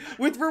piracy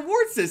with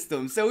reward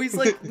systems. So he's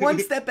like one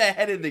step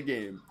ahead of the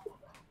game.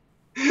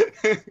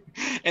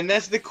 And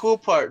that's the cool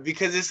part,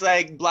 because it's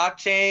like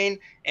blockchain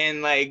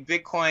and like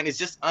Bitcoin is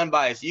just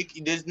unbiased.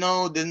 There's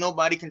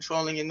nobody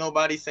controlling it,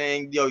 nobody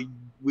saying, yo,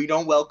 we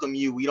don't welcome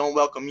you, we don't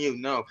welcome you.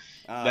 No,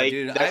 like,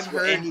 dude, I've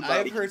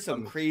heard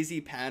some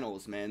crazy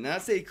panels, man.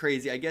 Not say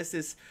crazy, I guess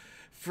this,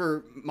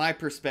 for my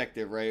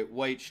perspective, right?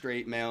 White,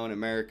 straight, male in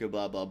America,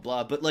 blah, blah,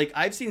 blah. But, like,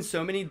 I've seen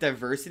so many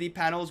diversity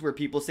panels where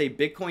people say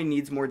Bitcoin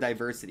needs more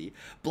diversity.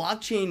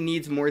 Blockchain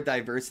needs more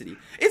diversity.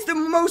 It's the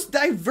most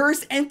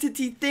diverse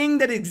entity thing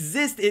that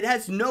exists. It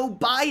has no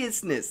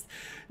biasness.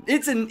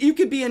 You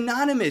could be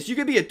anonymous. You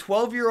could be a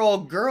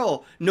 12-year-old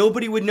girl.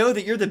 Nobody would know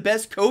that you're the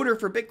best coder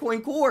for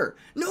Bitcoin Core.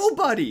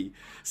 Nobody.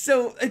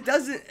 So it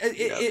doesn't,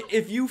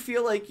 if you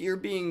feel like you're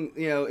being,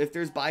 you know, if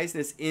there's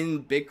biasness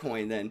in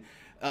Bitcoin, then,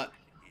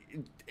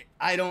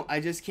 I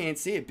just can't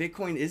see it.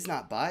 Bitcoin is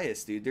not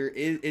biased, dude.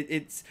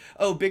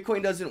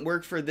 Bitcoin doesn't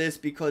work for this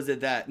because of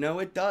that. No,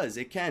 it does.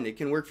 It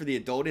can work for the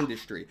adult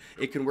industry.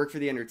 It can work for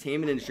the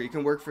entertainment industry. It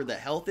can work for the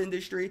health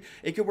industry.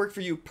 It can work for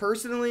you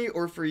personally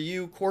or for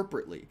you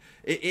corporately.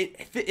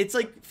 It's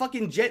like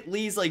fucking Jet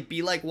Li's like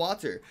Be Like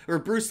Water, or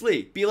Bruce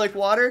Lee, Be Like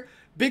Water.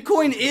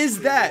 Bitcoin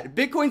is that.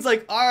 Bitcoin's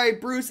like, all right,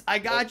 Bruce, I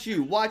got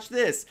you. Watch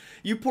this.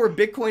 You pour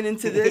Bitcoin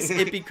into this,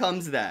 it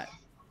becomes that.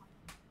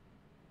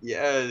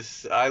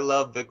 Yes, I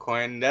love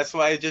Bitcoin. That's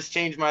why it just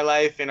changed my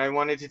life, and I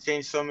wanted to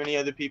change so many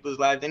other people's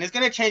lives. And it's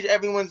gonna change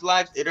everyone's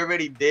lives. It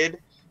already did,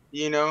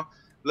 you know.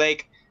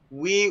 Like,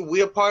 we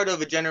are part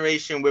of a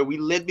generation where we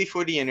lived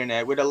before the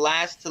internet. We're the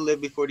last to live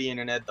before the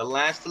internet, the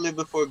last to live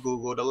before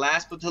Google, the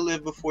last to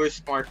live before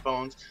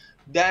smartphones.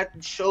 That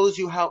shows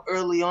you how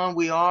early on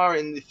we are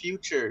in the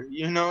future,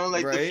 you know,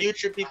 like right? The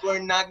future people are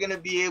not going to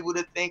be able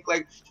to think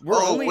like,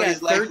 we're only at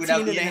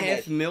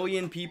 13.5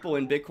 million people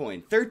in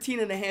Bitcoin.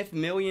 13.5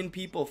 million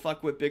people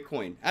fuck with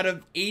Bitcoin. Out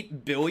of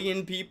 8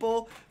 billion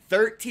people,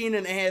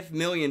 13.5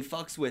 million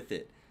fucks with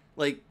it.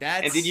 Like,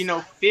 that's, and did you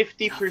know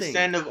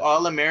 50% of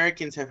all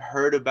Americans have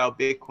heard about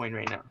Bitcoin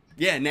right now?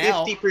 Yeah,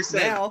 now 50%.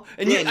 Now,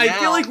 and yeah, I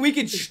feel like we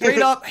could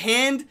straight up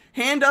hand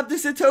up to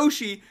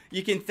Satoshi.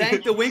 You can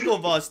thank the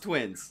Winklevoss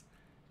twins.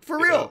 For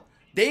real,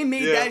 they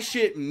made that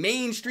shit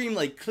mainstream,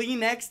 like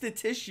Kleenex to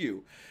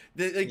tissue.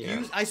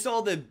 I saw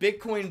the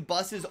Bitcoin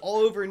buses all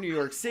over New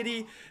York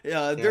City.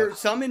 There's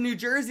some in New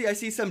Jersey. I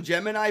see some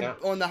Gemini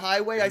on the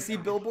highway. I see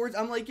billboards.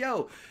 I'm like,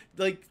 yo,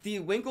 like the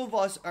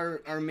Winklevoss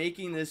are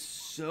making this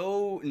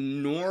so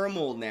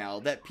normal now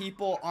that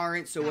people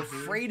aren't so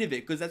afraid of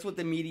it, because that's what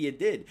the media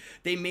did.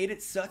 They made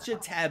it such a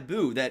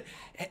taboo that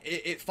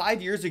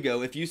 5 years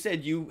ago, if you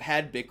said you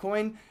had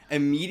Bitcoin,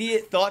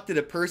 immediate thought to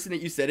the person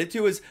that you said it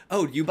to is,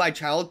 oh, do you buy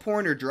child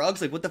porn or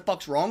drugs? Like, what the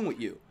fuck's wrong with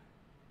you?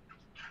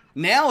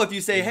 Now, if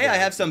you say, hey, I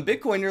have some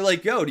Bitcoin, you're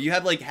like, yo, do you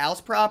have like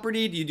house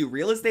property? Do you do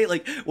real estate?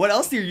 Like, what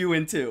else are you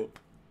into?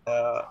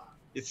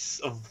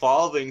 It's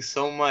evolving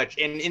so much,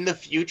 and in the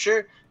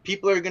future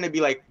people are going to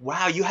be like,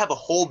 wow, you have a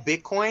whole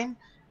Bitcoin.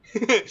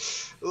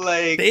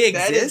 Like, they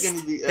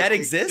exist. That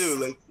exists too.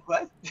 Like,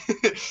 what?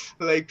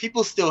 Like,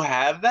 people still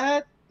have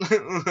that.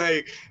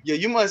 Like, yeah,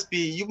 you must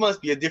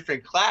be a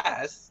different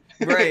class.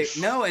 Right.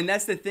 No, and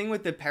that's the thing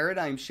with the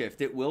paradigm shift.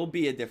 It will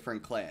be a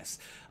different class.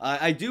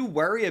 I do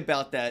worry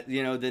about that,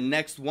 you know, the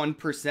next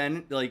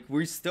 1%, like,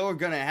 we're still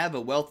going to have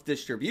a wealth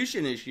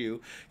distribution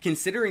issue,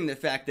 considering the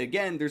fact that,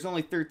 again, there's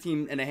only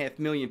 13.5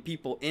 million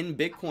people in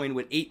Bitcoin,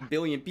 with 8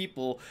 billion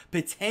people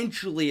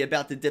potentially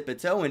about to dip a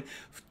toe in,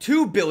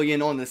 2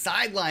 billion on the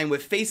sideline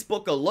with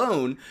Facebook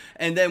alone,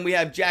 and then we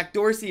have Jack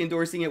Dorsey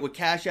endorsing it with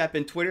Cash App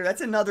and Twitter.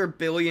 That's another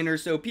billion or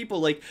so people.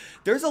 Like,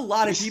 there's a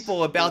lot of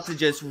people about to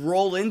just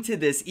roll into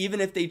this, even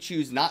if they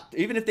choose not,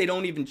 even if they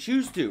don't even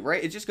choose to,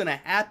 right? It's just going to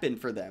happen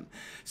for them.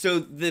 So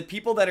the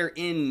people that are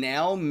in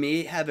now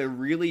may have a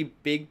really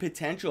big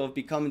potential of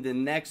becoming the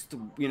next,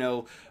 you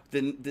know,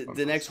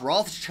 the next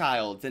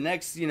Rothschild, the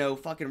next, you know,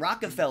 fucking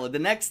Rockefeller, the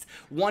next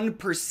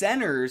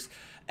 1%ers.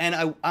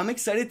 And I'm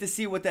excited to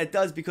see what that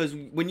does, because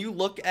when you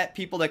look at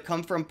people that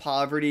come from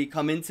poverty,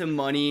 come into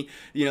money,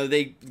 you know,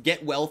 they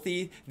get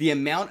wealthy, the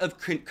amount of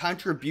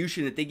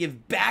contribution that they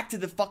give back to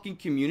the fucking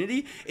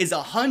community is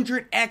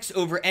 100x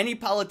over any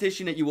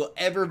politician that you will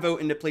ever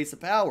vote into place of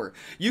power.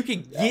 You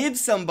could give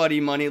somebody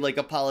money like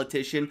a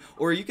politician,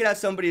 or you could have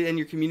somebody in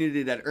your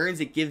community that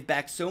earns it give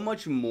back so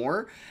much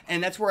more.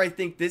 And that's where I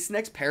think this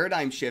next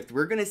paradigm shift,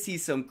 we're going to see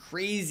some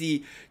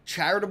crazy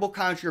charitable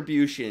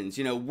contributions,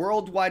 you know,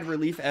 worldwide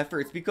relief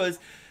efforts, because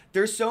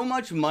there's so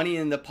much money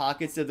in the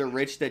pockets of the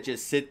rich that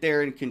just sit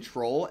there and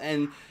control.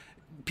 And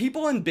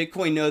people in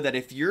Bitcoin know that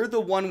if you're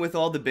the one with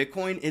all the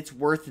Bitcoin, it's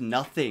worth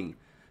nothing.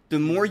 The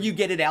more you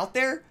get it out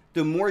there,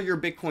 the more your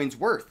Bitcoin's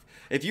worth.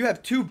 If you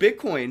have 2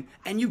 Bitcoin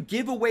and you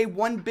give away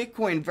 1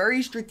 Bitcoin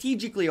very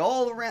strategically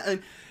all around,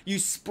 and you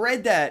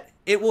spread that,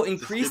 it will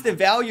increase the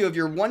value of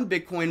your 1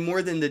 Bitcoin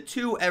more than the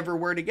two ever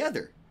were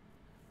together.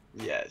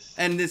 Yes.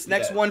 And this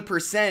next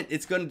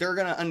 1%, they're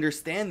gonna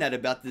understand that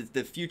about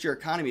the future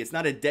economy. It's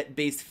not a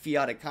debt-based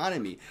fiat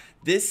economy.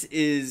 This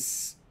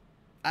is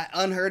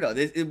unheard of.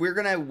 We're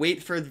gonna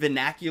wait for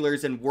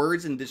vernaculars and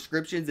words and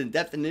descriptions and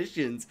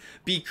definitions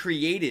be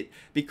created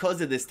because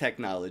of this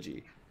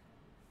technology.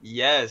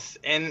 Yes,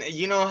 and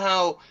you know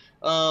how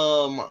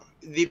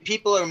the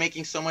people are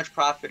making so much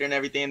profit and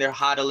everything, and they're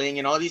hodling,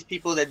 and all these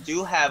people that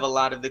do have a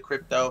lot of the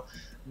crypto,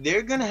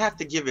 they're gonna have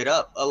to give it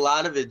up, a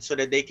lot of it, so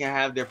that they can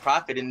have their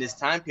profit in this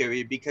time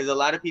period, because a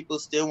lot of people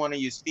still want to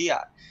use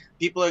fiat.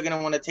 People are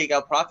gonna want to take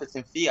out profits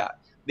in fiat.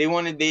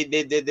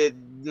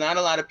 Not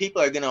a lot of people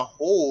are gonna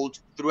hold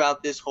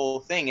throughout this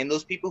whole thing, and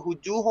those people who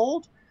do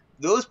hold,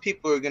 those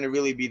people are going to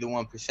really be the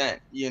 1%,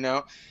 you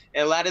know.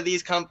 And a lot of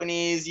these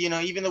companies, you know,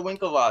 even the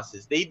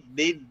Winklevosses,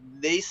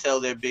 they sell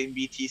their big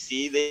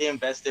BTC, they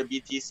invest their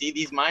BTC.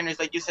 These miners,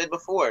 like you said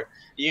before,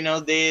 you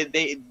know,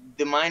 the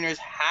miners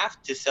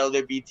have to sell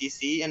their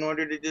BTC in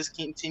order to just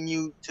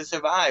continue to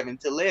survive and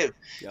to live.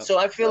 Yep. So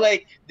I feel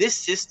like this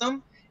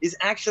system is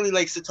actually,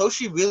 like,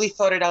 Satoshi really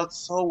thought it out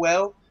so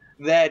well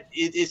that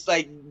it's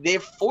like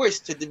they're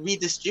forced to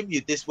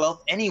redistribute this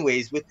wealth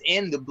anyways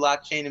within the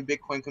blockchain and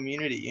Bitcoin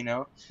community, you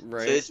know?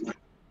 Right. So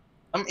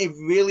I'm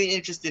really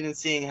interested in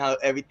seeing how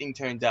everything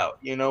turns out,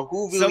 you know?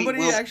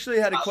 Somebody actually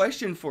had a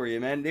question for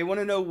you, man. They want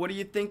to know, what do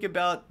you think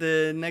about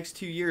the next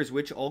 2 years?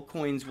 Which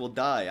altcoins will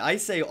die? I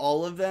say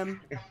all of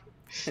them.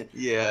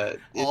 Yeah.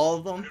 All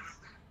of them.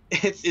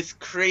 It's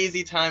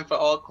crazy time for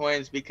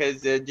altcoins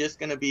because they're just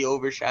going to be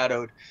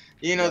overshadowed.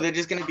 You know, they're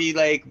just going to be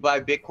like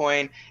by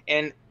Bitcoin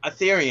and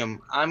Ethereum.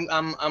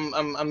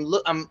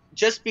 I'm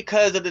just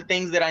because of the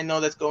things that I know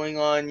that's going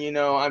on, you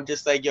know, I'm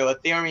just like, yo,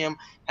 Ethereum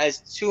has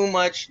too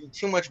much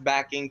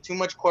backing, too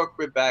much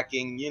corporate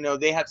backing. You know,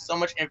 they have so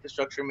much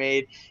infrastructure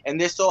made, and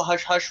they're so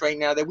hush hush right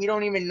now that we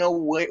don't even know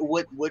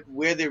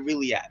where they're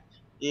really at,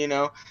 you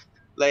know?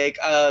 Like,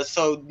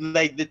 so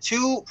like the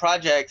two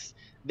projects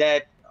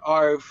that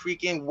are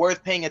freaking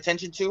worth paying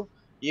attention to,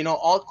 you know,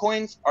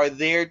 altcoins are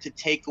there to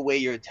take away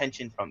your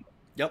attention from them.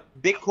 Yep.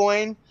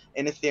 Bitcoin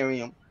and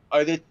Ethereum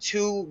are the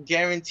two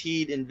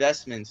guaranteed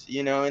investments,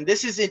 you know, and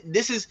this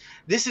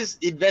is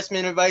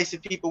investment advice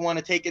if people want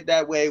to take it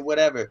that way,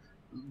 whatever.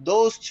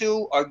 Those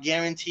two are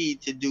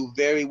guaranteed to do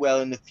very well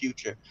in the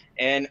future,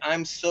 and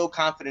I'm so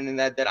confident in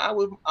that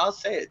I'll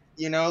say it.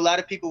 You know, a lot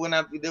of people will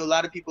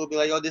be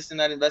like, oh, this is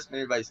not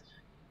investment advice.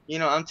 You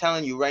know, I'm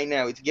telling you right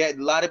now, a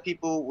lot of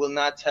people will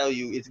not tell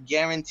you. It's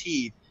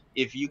guaranteed.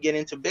 If you get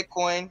into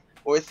Bitcoin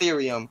or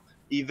Ethereum,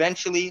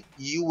 eventually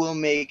you will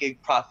make a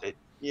profit,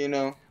 you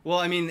know? Well,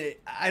 I mean,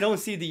 I don't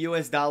see the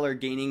US dollar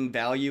gaining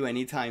value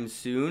anytime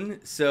soon.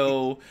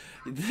 So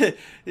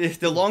if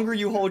the longer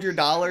you hold your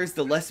dollars,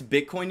 the less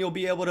Bitcoin you'll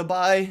be able to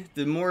buy.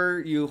 The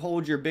more you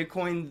hold your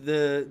Bitcoin,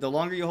 the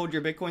longer you hold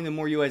your Bitcoin, the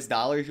more US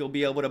dollars you'll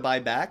be able to buy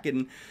back.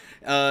 And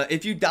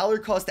if you dollar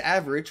cost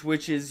average,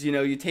 which is, you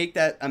know, you take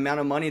that amount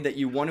of money that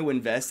you want to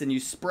invest and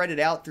you spread it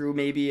out through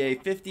maybe a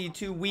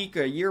 52-week,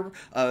 a year,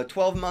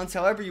 12 months,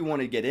 however you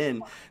want to get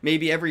in,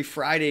 maybe every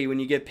Friday when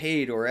you get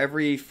paid or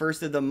every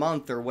first of the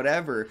month or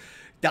whatever.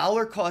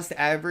 Dollar cost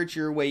average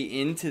your way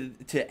into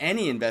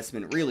any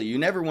investment, really. You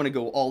never want to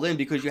go all in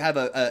because you have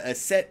a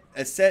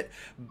set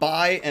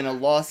buy and a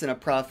loss and a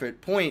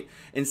profit point,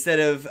 instead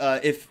of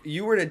if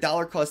you were to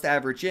dollar cost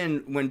average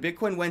in when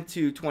Bitcoin went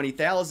to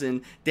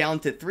 20,000 down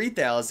to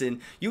 3,000,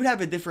 you would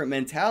have a different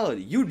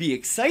mentality. You'd be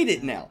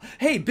excited now.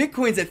 Hey,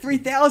 Bitcoin's at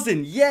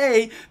 3,000,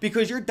 yay!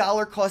 Because you're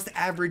dollar cost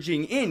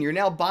averaging in. You're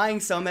now buying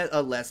some at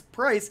a less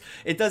price.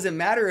 It doesn't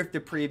matter if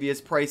the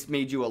previous price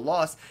made you a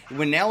loss.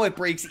 When now it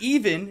breaks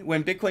even,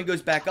 when Bitcoin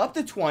goes back up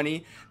to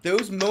 20,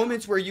 those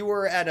moments where you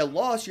were at a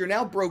loss, you're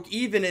now broke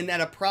even and at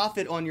a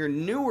profit on your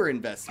newer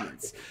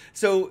investments.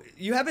 So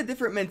you have a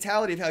different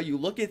mentality of how you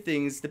look at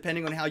things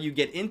depending on how you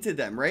get into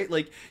them, right?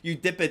 Like you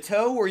dip a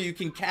toe, or you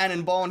can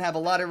cannonball and have a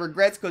lot of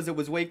regrets because it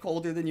was way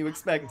colder than you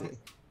expected.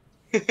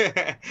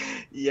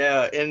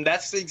 Yeah, and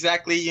that's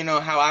exactly, you know,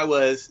 how I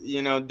was,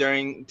 you know,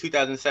 during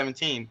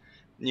 2017.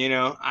 You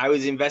know, I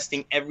was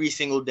investing every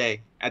single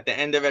day at the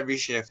end of every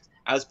shift.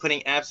 I was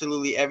putting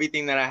absolutely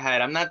everything that I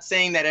had. I'm not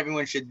saying that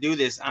everyone should do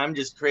this. I'm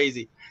just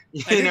crazy.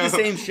 I did the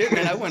same shit,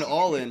 man. I went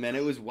all in, man.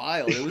 It was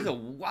wild. It was a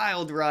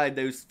wild ride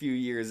those few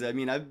years. I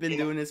mean, I've been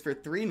doing this for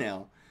 3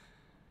 now.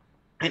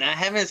 And I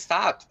haven't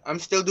stopped. I'm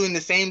still doing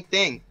the same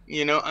thing.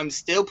 You know, I'm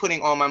still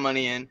putting all my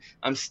money in.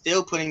 I'm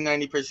still putting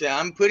 90%.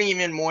 I'm putting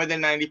even more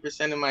than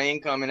 90% of my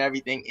income and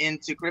everything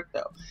into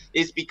crypto.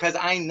 It's because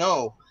I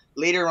know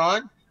later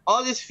on,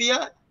 all this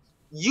fiat,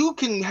 you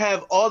can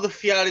have all the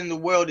fiat in the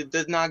world. It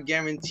does not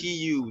guarantee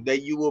you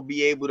that you will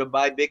be able to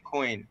buy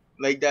Bitcoin.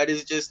 Like, that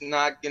is just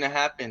not going to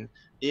happen.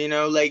 You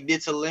know, like,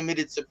 it's a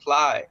limited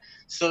supply.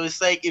 So it's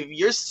like, if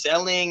you're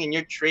selling and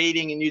you're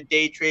trading and you're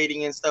day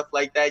trading and stuff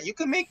like that, you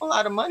can make a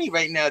lot of money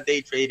right now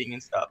day trading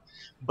and stuff.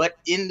 But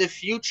in the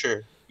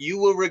future, you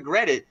will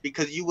regret it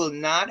because you will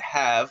not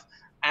have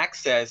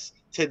access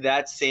to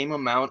that same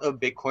amount of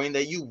Bitcoin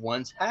that you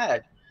once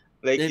had.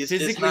 Like, It it's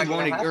just physically not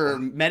won't, gonna or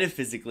happen.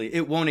 metaphysically,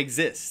 it won't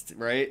exist,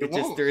 right? It It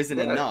just, won't. there isn't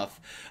Yeah. enough.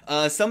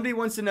 Somebody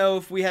wants to know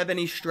if we have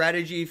any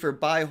strategy for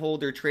buy,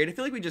 hold, or trade. I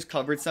feel like we just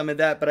covered some of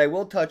that, but I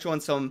will touch on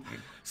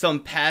some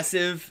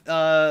passive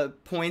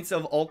points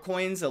of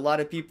altcoins. A lot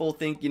of people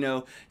think,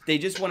 they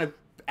just want to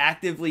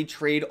actively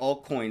trade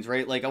altcoins,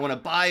 right? Like, I want to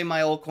buy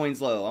my altcoins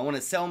low, I want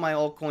to sell my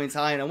altcoins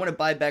high, and I want to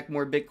buy back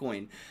more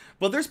Bitcoin.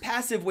 Well, there's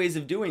passive ways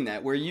of doing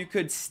that where you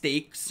could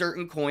stake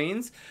certain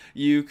coins,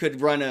 you could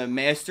run a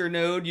master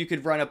node, you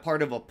could run a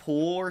part of a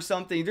pool or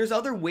something. There's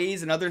other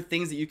ways and other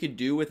things that you could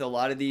do with a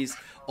lot of these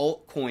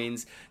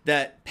altcoins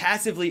that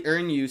passively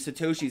earn you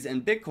Satoshis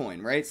and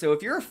Bitcoin, right? So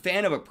if you're a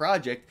fan of a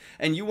project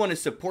and you want to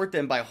support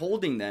them by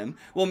holding them,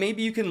 well,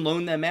 maybe you can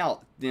loan them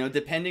out.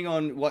 Depending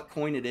on what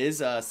coin it is,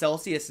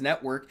 Celsius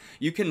Network,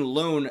 you can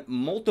loan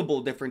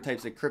multiple different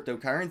types of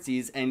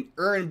cryptocurrencies and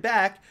earn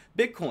back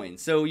Bitcoin.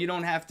 So you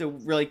don't have to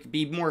really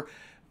be more,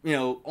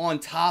 on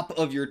top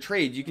of your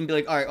trade. You can be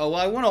like, all right, oh, well,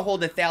 I want to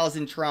hold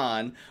 1,000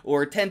 Tron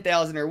or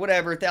 10,000 or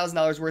whatever,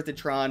 $1,000 worth of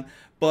Tron,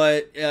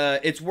 but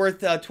it's worth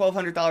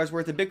 $1,200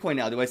 worth of Bitcoin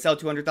now. Do I sell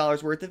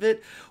 $200 worth of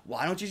it?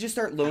 Why don't you just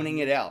start loaning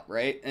it out,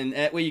 right? And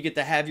that way you get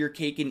to have your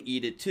cake and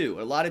eat it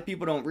too. A lot of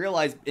people don't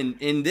realize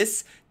in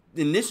this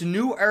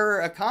new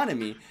era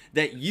economy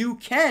that you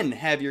can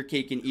have your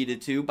cake and eat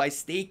it too by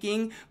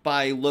staking,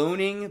 by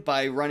loaning,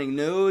 by running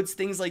nodes,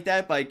 things like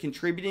that, by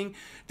contributing.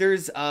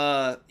 There's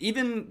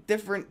even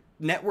different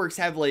networks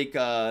have like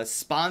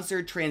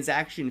sponsored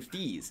transaction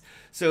fees.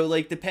 So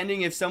like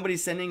depending if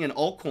somebody's sending an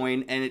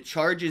altcoin and it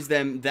charges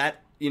them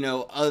that,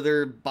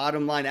 other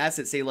bottom line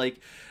asset, say like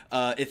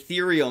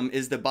Ethereum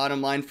is the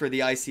bottom line for the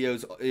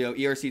ICO's,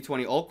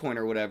 ERC20 altcoin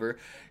or whatever.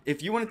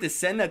 If you wanted to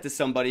send that to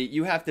somebody,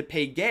 you have to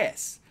pay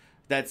gas.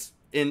 That's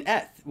in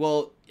ETH.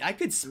 Well, I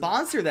could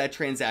sponsor that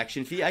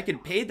transaction fee. I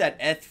could pay that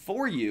ETH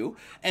for you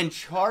and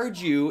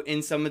charge you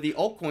in some of the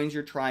altcoins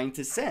you're trying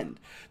to send.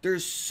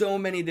 There's so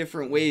many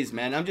different ways,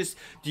 man.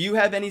 Do you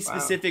have any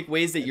specific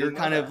ways that you're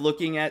kind of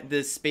looking at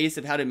this space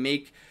of how to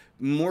make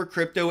more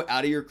crypto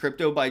out of your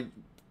crypto by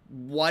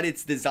what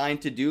it's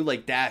designed to do,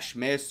 like Dash,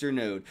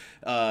 Masternode,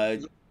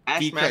 Dash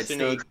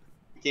Masternode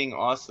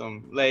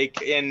awesome.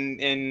 Like,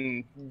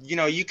 and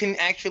you can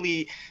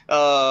actually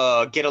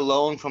get a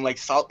loan from like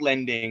Salt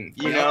Lending,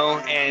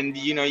 and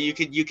you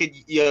could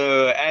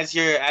as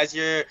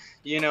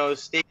your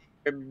stake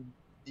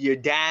your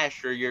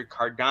Dash or your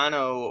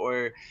Cardano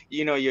or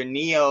your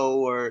Neo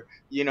or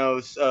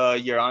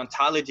your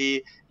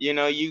Ontology,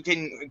 you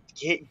can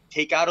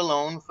take out a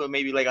loan for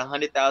maybe like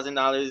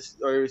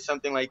 $100,000 or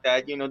something like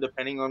that,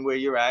 depending on where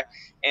you're at,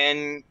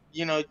 and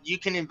you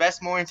can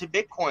invest more into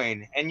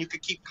Bitcoin, and you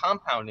could keep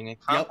compounding and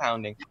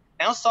compounding. Yep.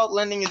 Now Salt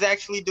Lending is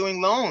actually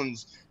doing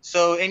loans,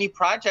 so any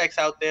projects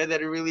out there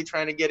that are really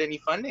trying to get any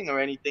funding or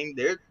anything,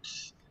 they're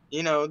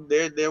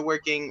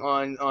working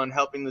on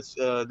helping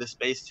the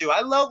space too.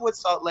 I love what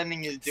Salt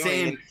Lending is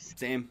doing.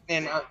 Same.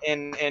 And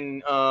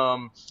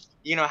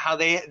how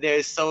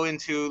they're so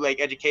into like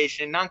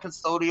education,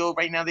 non-custodial.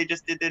 Right now, they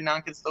just did their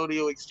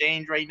non-custodial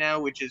exchange right now,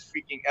 which is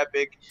freaking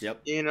epic.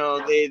 Yep.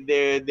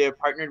 They're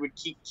partnered with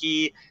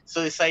KeepKey,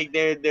 so it's like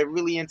they're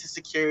really into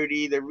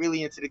security. They're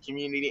really into the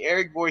community.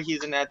 Eric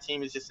Voorhees and that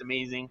team is just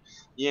amazing.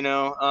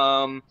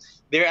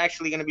 They're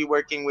actually going to be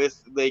working with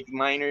like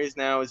miners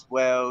now as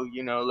well.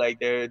 Like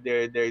they're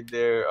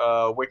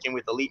working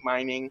with Elite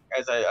Mining,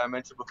 as I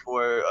mentioned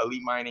before.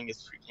 Elite Mining is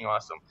freaking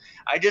awesome.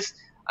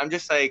 I'm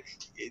just like,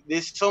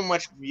 there's so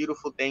much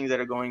beautiful things that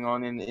are going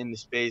on in the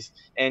space,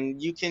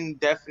 and you can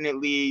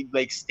definitely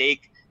like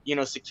stake,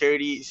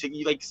 security. So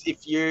like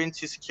if you're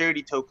into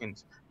security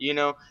tokens,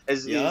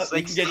 as you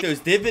like can get those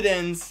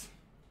dividends.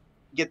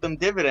 Get them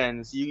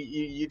dividends.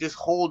 You just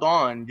hold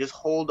on.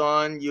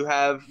 You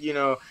have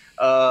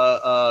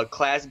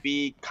Class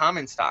B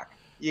common stock.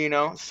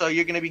 So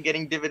you're going to be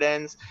getting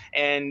dividends,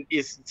 and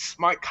it's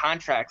smart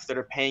contracts that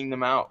are paying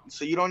them out.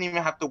 So you don't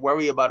even have to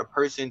worry about a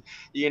person,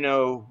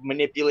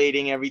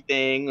 manipulating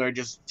everything or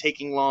just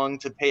taking long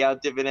to pay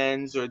out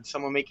dividends or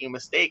someone making a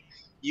mistake.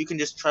 You can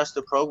just trust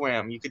the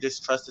program. You could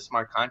just trust a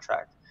smart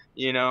contract,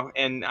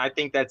 and I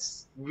think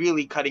that's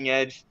really cutting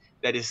edge.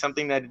 That is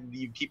something that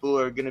people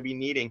are going to be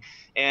needing.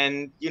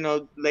 And,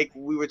 like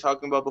we were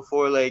talking about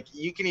before, like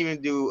you can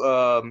even do,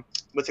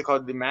 what's it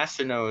called? The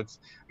master nodes.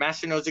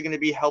 Master nodes are going to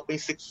be helping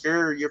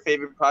secure your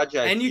favorite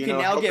project. And you can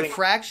now get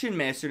fraction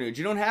master nodes.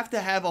 You don't have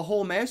to have a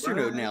whole master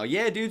node now.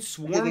 Yeah, dude,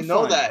 Swarm Fund.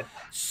 Know that.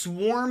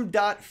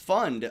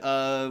 Swarm.fund,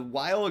 a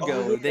while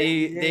ago,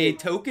 they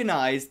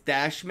tokenized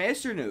Dash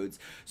master nodes.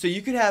 So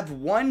you could have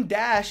one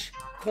Dash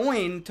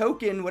coin,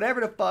 token, whatever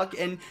the fuck,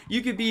 and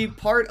you could be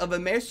part of a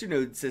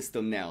masternode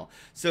system now.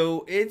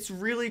 So it's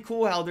really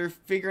cool how they're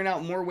figuring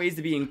out more ways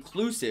to be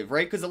inclusive,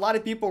 right? Because a lot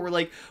of people were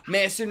like,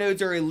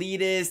 masternodes are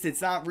elitist,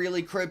 it's not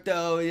really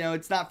crypto,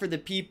 it's not for the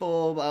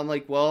people. I'm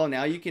like, well,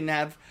 now you can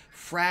have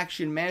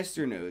fraction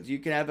masternodes. You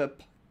can have a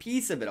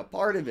piece of it, a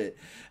part of it.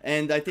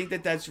 And I think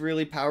that that's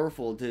really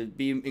powerful to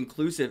be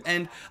inclusive.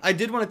 And I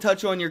did want to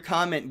touch on your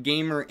comment,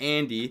 Gamer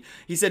Andy.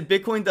 He said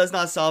Bitcoin does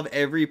not solve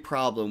every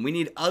problem. We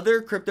need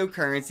other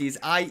cryptocurrencies,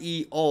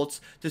 i.e.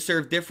 alts, to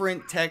serve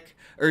different tech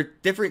or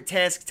different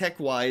tasks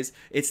tech-wise.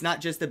 It's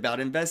not just about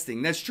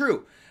investing. That's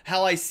true.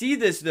 How I see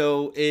this,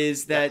 though,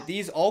 is that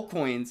these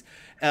altcoins,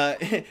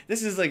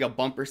 this is like a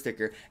bumper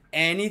sticker.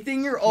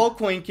 Anything your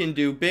altcoin can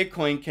do,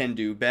 Bitcoin can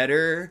do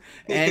better.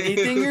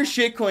 Anything your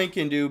shitcoin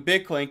can do,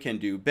 Bitcoin can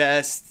do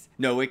best.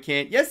 No, it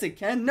can't. Yes, it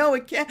can. No,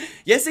 it can't.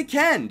 Yes, it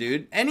can,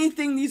 dude.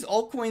 Anything these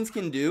altcoins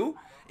can do,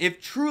 if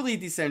truly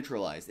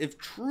decentralized, if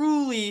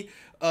truly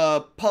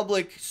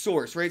public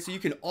source, right? So you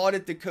can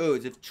audit the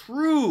codes. If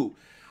true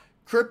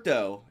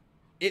crypto,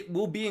 it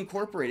will be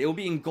incorporated, it will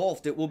be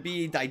engulfed, it will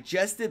be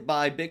digested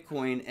by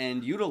Bitcoin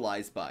and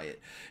utilized by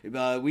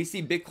it. We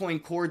see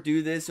Bitcoin Core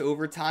do this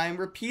over time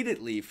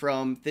repeatedly,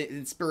 from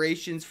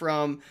inspirations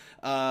from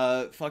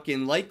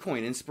fucking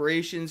Litecoin,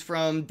 inspirations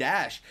from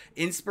Dash,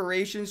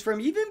 inspirations from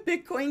even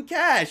Bitcoin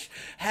Cash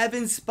have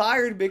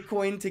inspired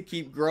Bitcoin to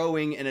keep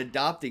growing and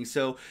adopting.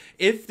 So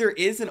if there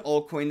is an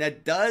altcoin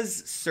that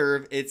does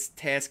serve its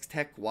task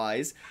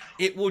tech-wise,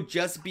 it will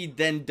just be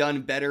then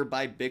done better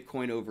by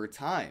Bitcoin over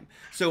time.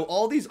 So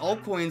all these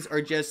altcoins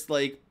are just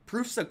like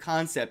proofs of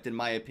concept, in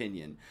my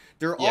opinion.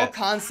 They're all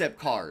concept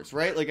cars,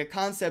 right? Like a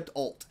concept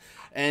alt.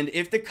 And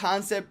if the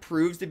concept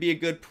proves to be a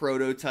good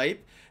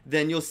prototype,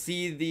 then you'll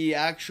see the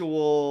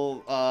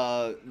actual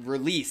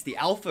release, the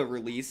alpha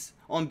release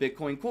on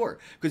Bitcoin Core.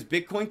 Because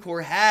Bitcoin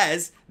Core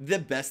has the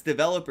best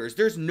developers.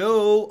 There's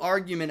no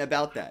argument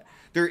about that.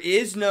 There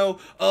is no,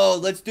 oh,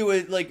 let's do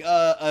it like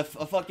a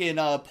fucking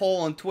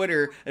poll on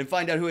Twitter and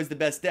find out who has the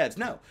best devs.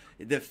 No.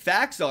 The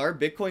facts are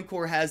Bitcoin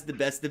Core has the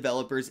best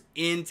developers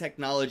in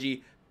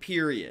technology,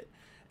 period.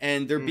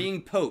 And they're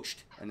being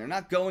poached. And they're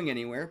not going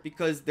anywhere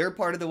because they're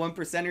part of the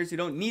 1%ers who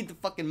don't need the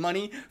fucking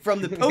money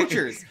from the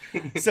poachers.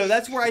 So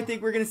that's where I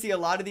think we're going to see a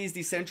lot of these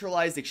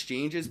decentralized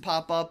exchanges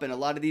pop up and a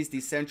lot of these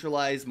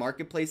decentralized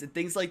marketplace and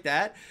things like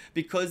that,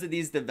 because of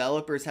these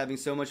developers having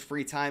so much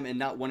free time and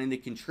not wanting to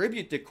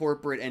contribute to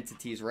corporate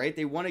entities, right?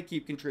 They want to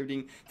keep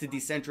contributing to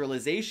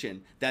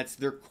decentralization. That's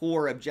their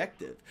core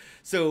objective.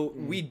 So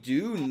we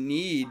do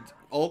need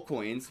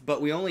altcoins,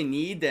 but we only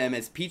need them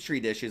as petri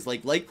dishes.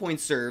 Like Litecoin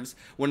serves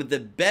one of the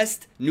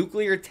best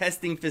nuclear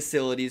testing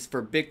facilities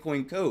for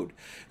Bitcoin code.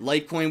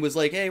 Litecoin was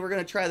like, hey, we're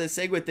gonna try the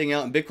SegWit thing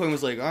out, and Bitcoin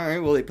was like, all right,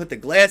 well, they put the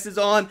glasses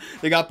on,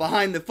 they got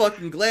behind the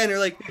fucking Glen, they're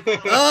like,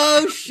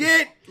 oh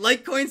shit,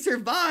 Litecoin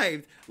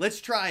survived,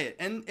 let's try it.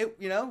 And it,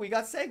 you know, we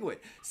got SegWit.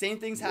 Same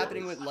thing's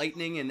happening with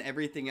Lightning and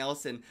everything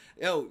else. And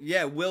oh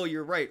yeah, Will,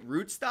 you're right,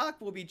 Rootstock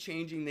will be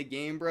changing the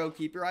game, bro.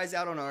 Keep your eyes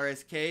out on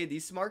RSK.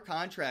 These smart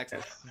contracts,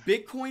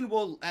 Bitcoin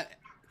will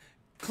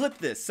clip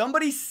this,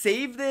 somebody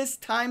save this,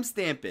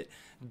 timestamp it.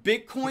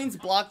 Bitcoin's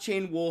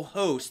blockchain will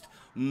host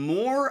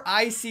more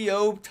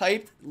ICO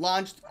typed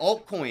launched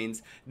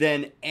altcoins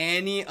than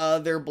any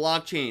other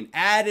blockchain.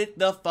 Add it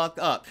the fuck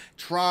up.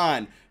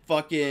 Tron,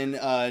 fucking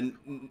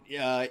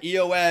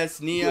EOS,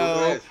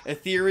 Neo,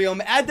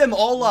 Ethereum, add them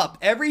all up.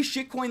 Every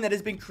shitcoin that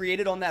has been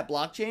created on that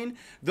blockchain,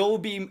 there will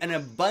be an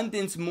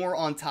abundance more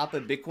on top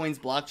of Bitcoin's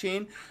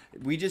blockchain.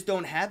 We just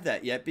don't have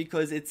that yet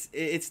because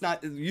it's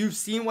not. You've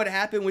seen what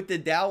happened with the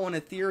DAO on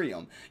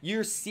Ethereum.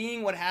 You're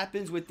seeing what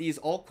happens with these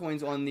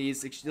altcoins on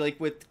these, like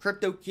with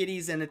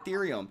CryptoKitties and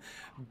Ethereum.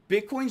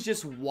 Bitcoin's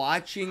just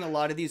watching a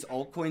lot of these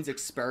altcoins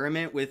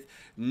experiment with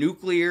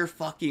nuclear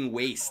fucking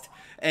waste.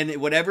 And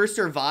whatever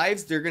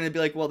survives, they're going to be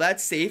like, well,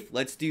 that's safe.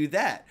 Let's do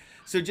that.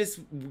 So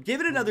just give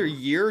it another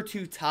year or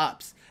two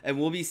tops, and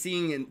we'll be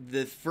seeing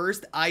the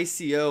first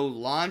ICO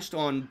launched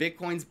on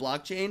Bitcoin's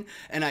blockchain.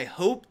 And I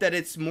hope that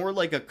it's more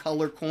like a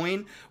color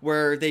coin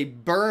where they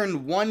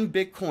burn one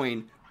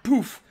Bitcoin,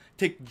 poof,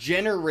 to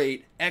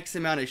generate X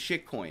amount of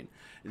shitcoin.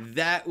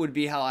 That would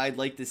be how I'd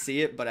like to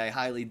see it, but I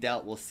highly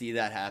doubt we'll see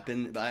that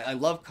happen. I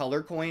love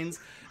color coins.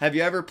 Have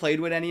you ever played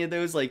with any of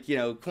those? Like, you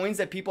know, coins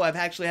that people have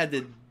actually had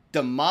to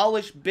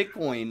demolish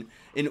Bitcoin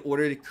in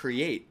order to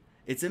create.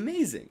 It's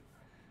amazing.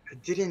 I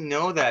didn't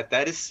know that.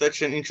 That is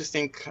such an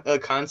interesting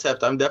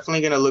concept. I'm definitely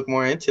going to look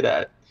more into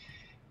that.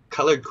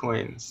 Colored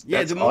coins. Yeah,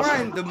 That's the more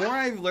awesome.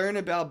 I learned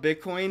about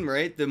Bitcoin,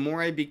 right, the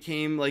more I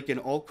became like an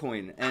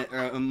altcoin,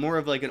 more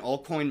of like an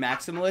altcoin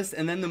maximalist.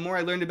 And then the more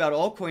I learned about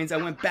altcoins, I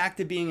went back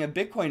to being a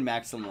Bitcoin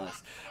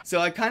maximalist. So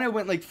I kind of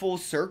went like full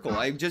circle.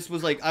 I just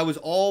was like, I was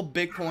all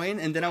Bitcoin,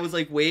 and then I was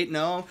like, wait,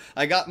 no,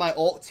 I got my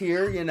alts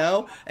here, you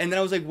know, and then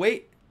I was like,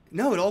 wait,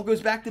 no, it all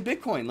goes back to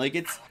Bitcoin. Like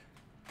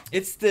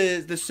it's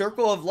the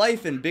circle of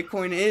life, and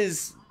Bitcoin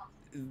is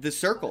the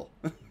circle.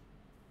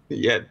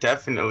 Yeah,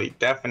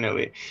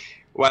 definitely.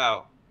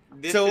 Wow.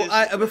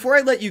 Before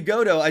I let you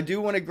go, though, I do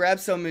want to grab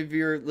some of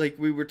your, like,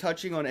 we were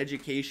touching on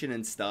education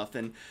and stuff,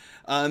 and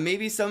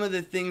maybe some of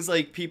the things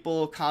like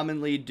people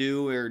commonly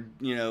do, or,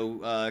 you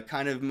know,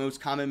 kind of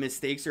most common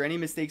mistakes, or any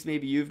mistakes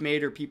maybe you've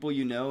made or people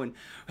you know, and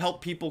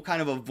help people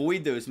kind of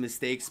avoid those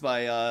mistakes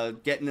by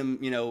getting them,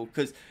 you know,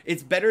 because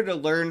it's better to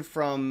learn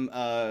from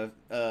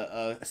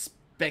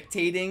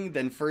spectating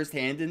than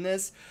firsthand in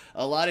this.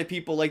 A lot of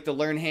people like to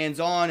learn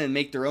hands-on and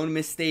make their own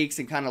mistakes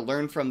and kind of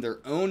learn from their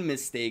own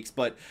mistakes,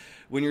 but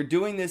when you're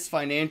doing this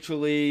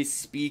financially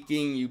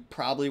speaking, you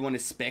probably want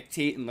to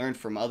spectate and learn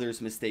from others'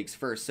 mistakes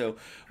first. So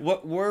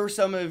what were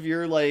some of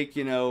your, like,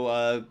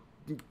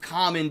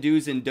 common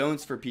do's and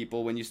don'ts for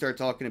people when you start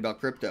talking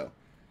about crypto?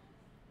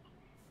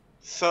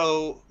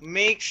 So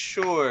make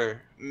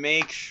sure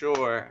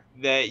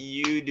that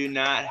you do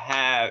not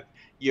have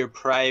your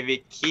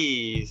private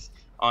keys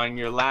on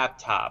your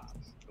laptop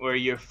or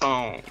your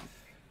phone.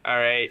 All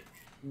right.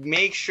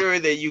 Make sure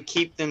that you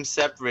keep them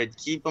separate,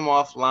 keep them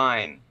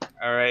offline.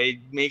 All right.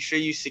 Make sure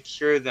you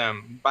secure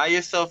them. Buy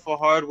yourself a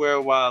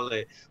hardware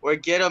wallet or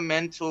get a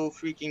mental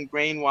freaking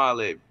brain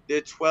wallet.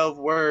 They're 12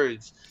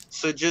 words.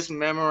 So just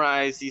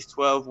memorize these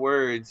 12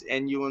 words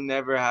and you will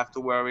never have to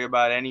worry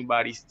about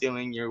anybody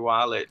stealing your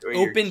wallet or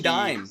your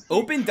keys.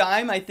 Open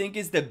Dime, I think,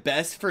 is the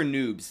best for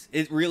noobs.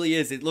 It really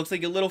is. It looks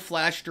like a little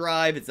flash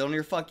drive. It's on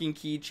your fucking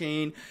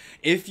keychain.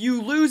 If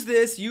you lose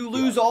this, you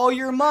lose all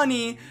your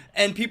money.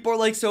 And people are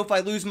like, so if I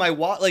lose my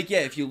wallet, like,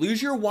 yeah, if you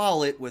lose your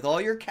wallet with all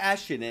your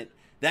cash in it,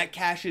 that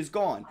cash is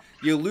gone.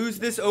 You lose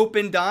this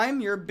Open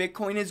Dime, your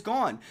Bitcoin is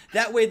gone.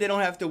 That way they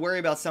don't have to worry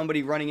about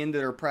somebody running into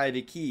their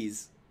private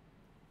keys.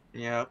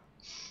 Yeah.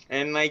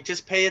 And like,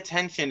 just pay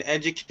attention,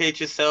 educate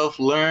yourself,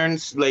 learn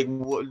like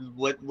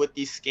what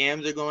these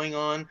scams are going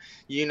on,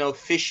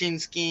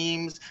 phishing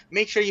schemes.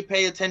 Make sure you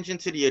pay attention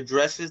to the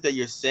addresses that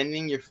you're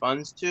sending your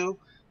funds to.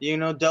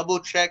 Double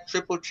check,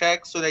 triple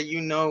check, so that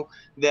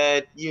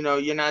that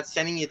you're not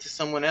sending it to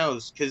someone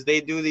else, because they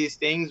do these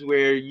things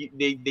where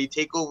they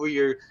take over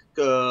your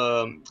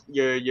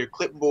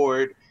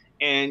clipboard,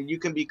 and you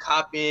can be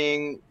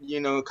copying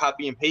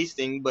and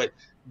pasting, but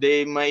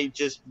you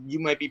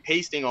might be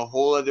pasting a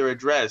whole other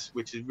address,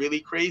 which is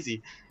really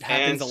crazy.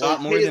 Happens a lot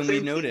more than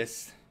we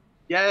notice.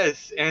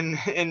 Yes, and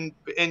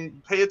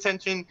pay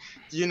attention,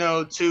 to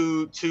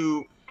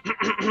the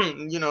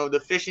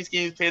phishing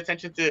schemes. Pay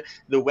attention to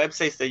the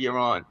websites that you're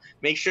on.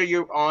 Make sure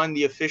you're on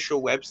the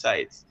official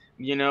websites.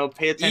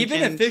 Pay attention.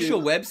 Even official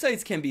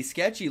websites can be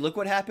sketchy. Look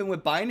what happened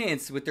with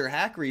Binance with their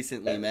hack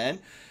recently, man.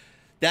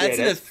 That's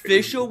an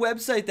official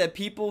website that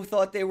people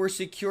thought they were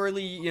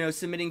securely,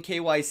 submitting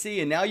KYC,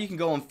 and now you can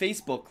go on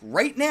Facebook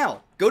right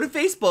now. Go to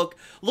Facebook,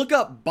 look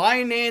up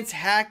Binance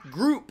Hack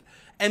Group,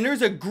 and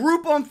there's a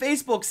group on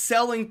Facebook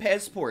selling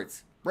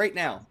passports right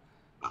now.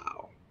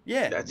 Wow.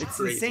 Yeah, it's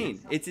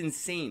insane. It's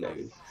insane. That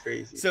is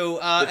crazy.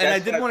 So, and I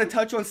did want to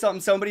touch on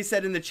something somebody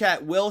said in the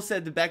chat. Will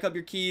said to back up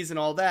your keys and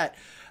all that.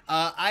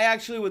 I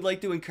actually would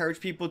like to encourage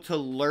people to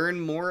learn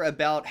more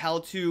about how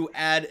to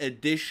add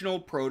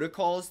additional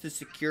protocols to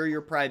secure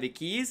your private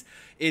keys.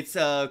 It's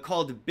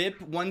called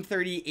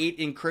BIP138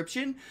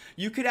 encryption.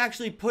 You could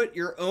actually put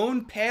your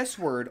own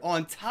password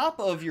on top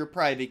of your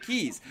private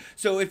keys.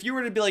 So if you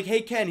were to be like,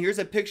 hey, Ken, here's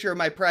a picture of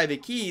my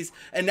private keys,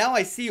 and now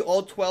I see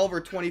all 12 or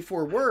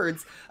 24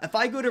 words, if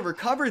I go to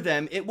recover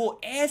them, it will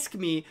ask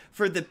me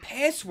for the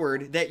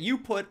password that you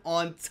put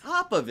on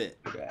top of it.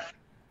 Yeah.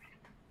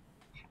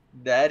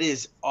 That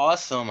is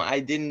awesome. I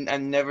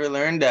never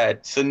learned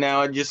that. So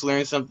now I just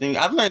learned something.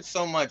 I've learned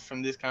so much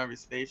from this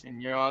conversation.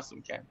 You're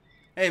awesome, Ken.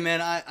 Hey, man,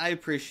 I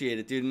appreciate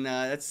it, dude. And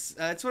that's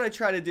what I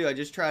try to do. I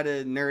just try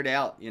to nerd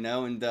out,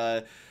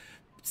 and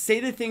say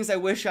the things I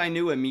wish I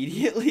knew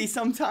immediately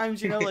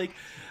sometimes, like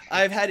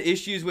I've had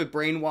issues with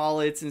brain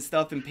wallets and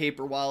stuff and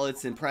paper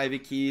wallets and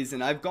private keys,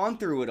 and I've gone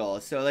through it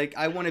all. So, like,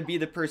 I want to be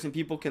the person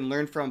people can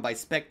learn from by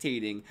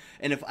spectating.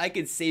 And if I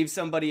could save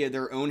somebody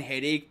their own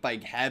headache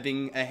by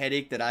having a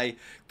headache that I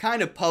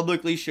kind of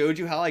publicly showed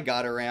you how I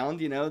got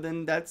around,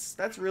 then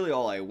that's really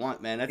all I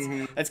want,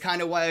 man. That's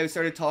kind of why I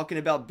started talking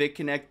about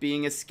BitConnect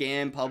being a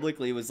scam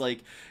publicly. It was like,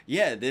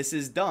 yeah, this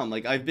is dumb.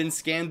 Like, I've been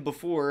scammed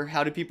before.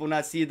 How do people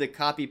not see the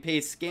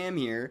copy-paste scam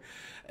here?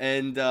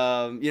 And,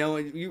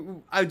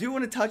 I do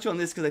want to touch on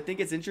this because I think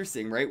it's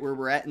interesting, right? Where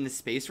we're at in the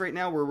space right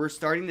now, where we're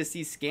starting to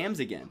see scams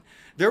again.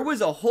 There was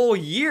a whole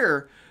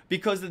year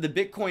because of the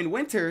Bitcoin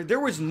winter.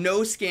 There was no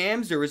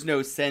scams. There was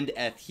no send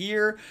ETH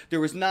here. There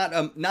was not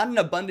an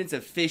abundance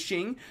of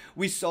phishing.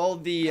 We saw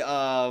the,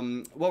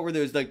 what were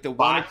those, like the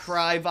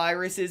WannaCry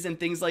viruses and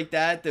things like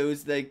that.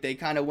 Those, they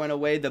kind of went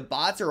away. The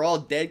bots are all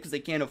dead because they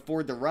can't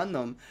afford to run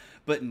them.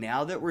 But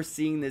now that we're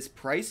seeing this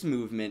price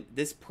movement,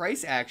 this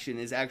price action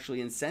is actually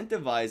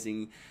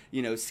incentivizing,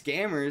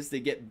 scammers to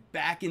get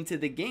back into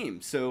the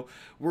game. So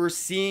we're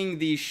seeing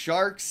these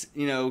sharks,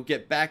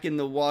 get back in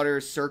the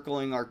water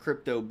circling our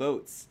crypto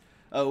boats.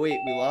 Oh, wait,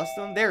 we lost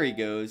him? There he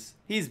goes.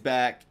 He's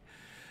back.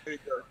 There you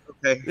go.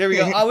 Okay. There we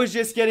go. I was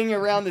just getting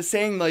around to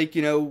saying, like,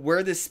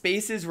 where the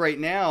space is right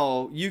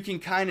now, you can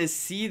kind of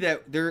see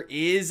that there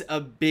is a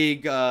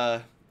big,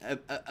 a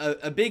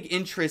big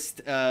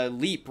interest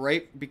leap,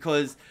 right?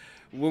 Because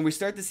when we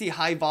start to see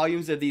high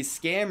volumes of these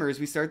scammers,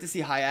 we start to see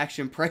high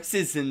action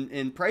prices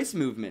and price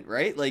movement,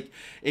 right? Like,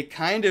 it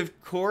kind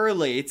of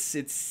correlates.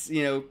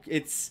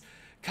 It's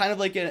kind of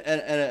like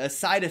a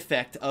side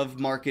effect of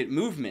market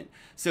movement.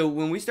 So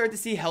when we start to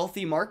see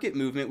healthy market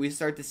movement, we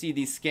start to see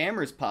these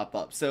scammers pop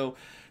up. So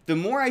the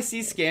more I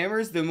see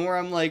scammers, the more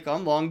I'm like,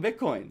 I'm long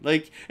Bitcoin.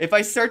 Like, if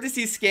I start to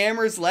see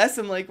scammers less,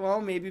 I'm like,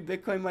 well, maybe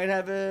Bitcoin might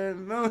have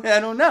I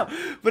don't know.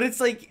 But it's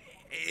like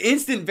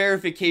instant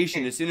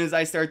verification as soon as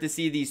I start to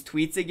see these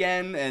tweets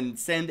again and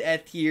send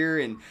ETH here,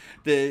 and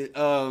the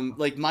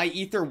like my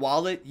Ether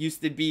wallet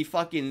used to be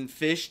fucking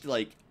phished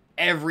like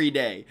every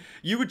day.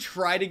 You would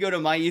try to go to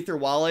my Ether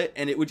wallet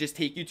and it would just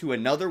take you to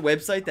another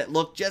website that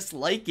looked just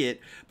like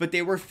it, but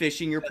they were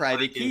phishing your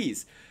private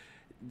keys.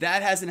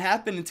 That hasn't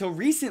happened until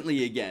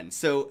recently again.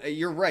 So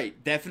you're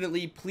right.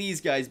 Definitely, please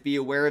guys, be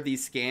aware of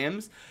these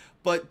scams.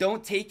 But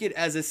don't take it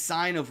as a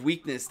sign of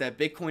weakness that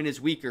Bitcoin is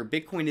weak or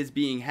Bitcoin is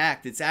being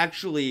hacked. It's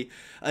actually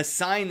a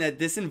sign that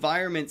this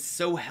environment's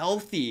so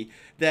healthy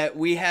that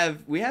we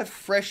have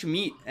fresh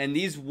meat and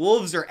these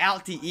wolves are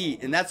out to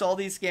eat, and that's all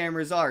these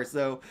scammers are.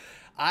 So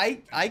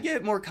I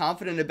get more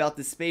confident about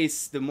the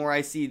space the more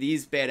I see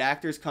these bad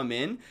actors come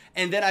in.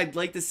 And then I'd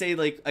like to say,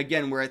 like,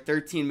 again, we're at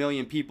 13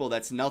 million people.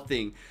 That's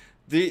nothing.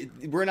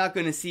 We're not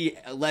going to see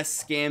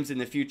less scams in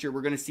the future.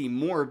 We're going to see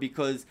more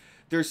because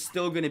there's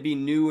still going to be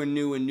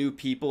new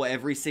people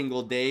every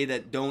single day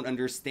that don't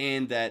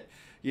understand that,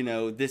 you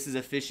know, this is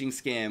a phishing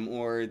scam,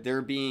 or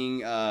they're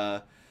being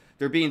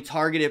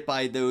targeted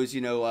by those,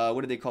 you know,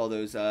 what do they call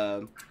those?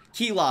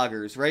 Key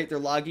loggers, right? They're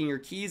logging your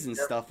keys and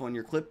stuff on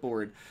your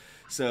clipboard.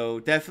 So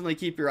definitely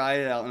keep your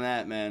eye out on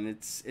that, man.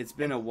 It's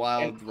been a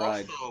wild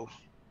ride.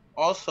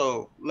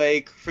 Also,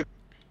 like, for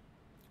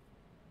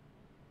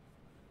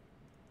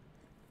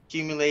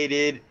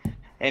accumulated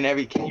and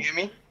can you hear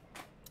me?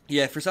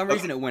 Yeah, for some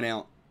reason it went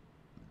out.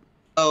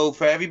 So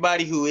for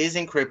everybody who is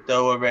in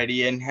crypto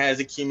already and has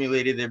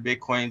accumulated their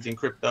Bitcoins in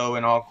crypto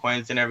and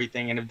altcoins and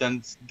everything and have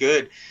done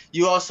good,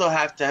 you also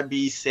have to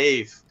be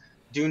safe.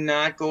 Do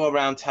not go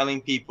around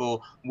telling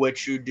people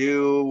what you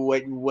do,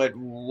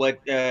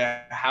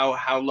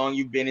 how long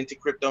you've been into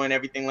crypto and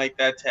everything like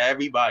that to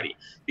everybody,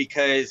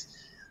 because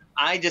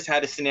I just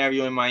had a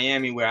scenario in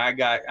Miami where I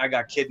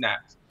got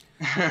kidnapped,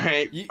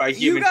 right? By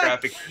human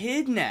trafficking.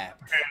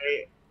 Kidnapped.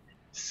 Right?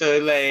 So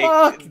like,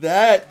 fuck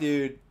that,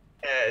 dude.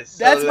 Yeah,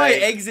 so that's my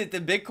exit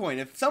to Bitcoin.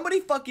 If somebody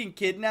fucking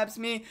kidnaps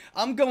me,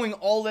 I'm going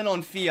all in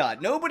on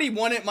fiat. Nobody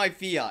wanted my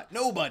fiat.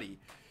 Nobody.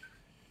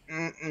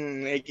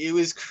 Like, it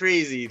was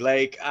crazy.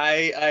 Like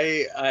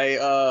it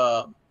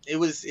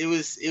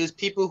was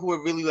people who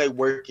were really like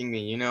working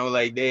me, you know,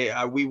 like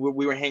we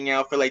were hanging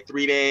out for like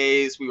 3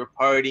 days. We were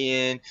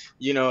partying,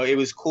 you know, it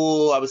was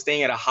cool. I was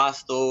staying at a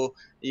hostel,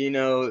 you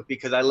know,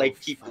 because I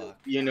like people,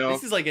 you know.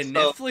 This is like a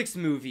Netflix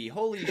movie.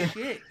 Holy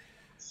shit.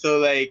 So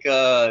like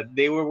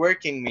they were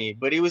working me,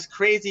 but it was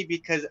crazy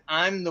because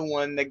I'm the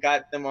one that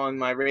got them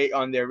on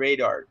on their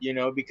radar, you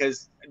know,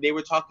 because they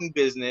were talking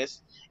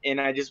business,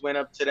 and I just went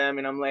up to them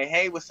and I'm like,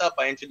 hey, what's up?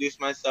 I introduced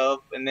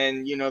myself, and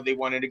then, you know, they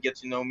wanted to get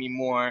to know me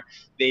more.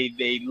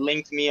 They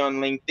linked me on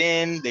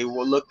LinkedIn. They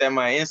looked at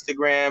my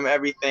Instagram,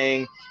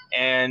 everything,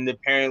 and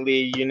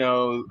apparently, you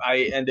know,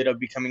 I ended up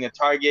becoming a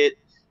target,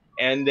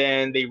 and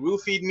then they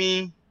roofied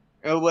me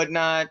or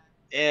whatnot,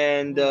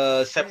 and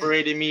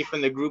separated me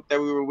from the group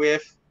that we were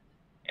with.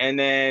 And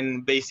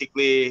then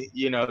basically,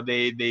 you know,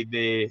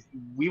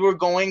 we were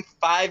going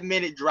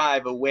 5-minute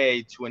drive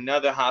away to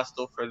another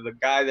hostel for the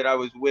guy that I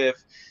was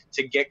with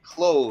to get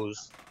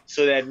clothes,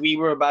 so that we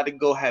were about to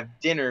go have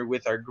dinner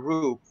with our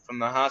group from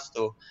the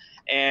hostel.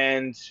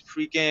 And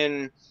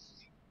freaking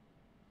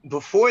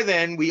before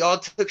then, we all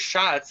took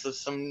shots of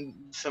some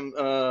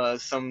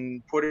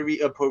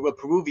Peruvian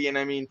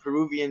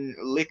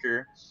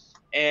liquor.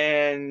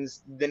 And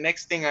the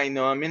next thing I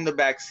know, I'm in the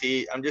back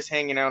seat. I'm just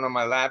hanging out on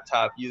my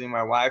laptop using my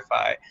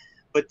Wi-Fi.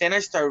 But then I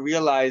start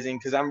realizing,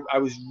 because I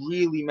was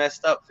really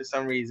messed up for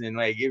some reason.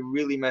 Like, it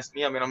really messed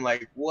me up. And I'm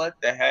like, what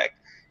the heck?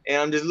 And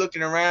I'm just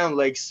looking around,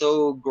 like,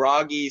 so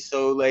groggy,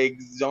 so,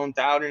 like, zoned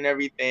out and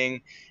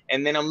everything.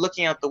 And then I'm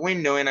looking out the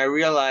window and I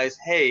realize,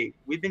 hey,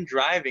 we've been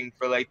driving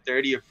for like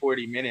 30 or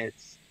 40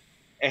 minutes.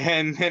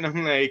 And then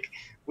I'm like,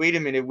 wait a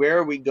minute, where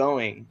are we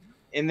going?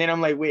 And then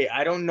I'm like, wait,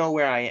 I don't know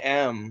where I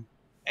am.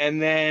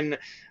 And then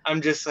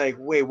I'm just like,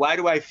 wait, why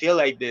do I feel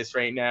like this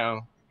right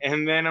now?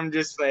 And then I'm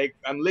just like,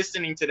 I'm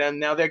listening to them.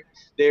 Now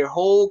their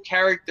whole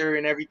character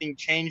and everything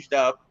changed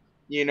up.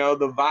 You know,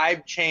 the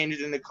vibe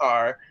changed in the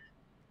car.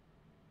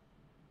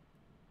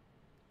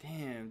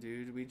 Damn,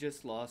 dude, we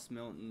just lost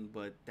Milton,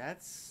 but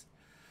that's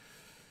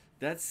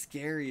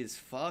scary as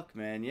fuck,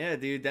 man. Yeah,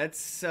 dude,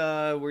 that's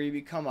where you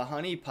become a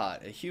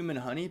honeypot, a human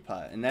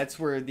honeypot, and that's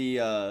where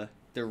the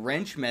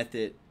wrench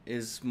method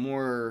is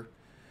more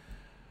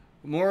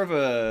of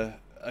a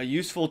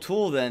useful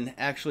tool than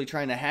actually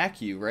trying to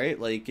hack you, right?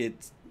 Like,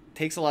 it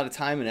takes a lot of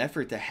time and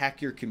effort to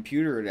hack your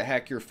computer or to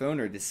hack your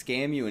phone or to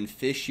scam you and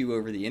phish you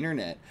over the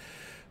internet.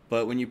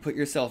 But when you put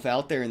yourself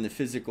out there in the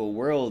physical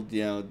world,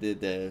 you know,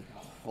 the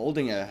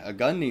holding a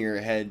gun to your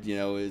head, you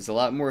know, is a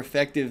lot more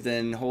effective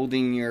than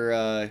holding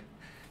your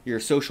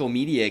social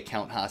media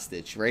account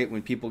hostage, right?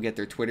 When people get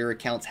their Twitter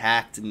accounts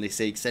hacked and they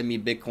say, send me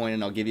Bitcoin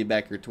and I'll give you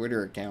back your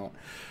Twitter account.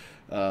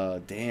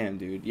 Damn,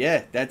 dude.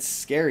 Yeah, that's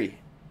scary.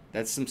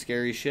 That's some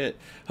scary shit.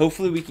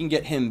 Hopefully, we can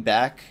get him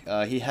back.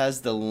 He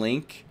has the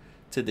link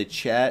to the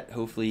chat.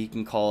 Hopefully, he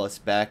can call us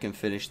back and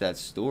finish that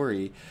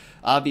story.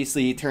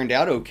 Obviously, he turned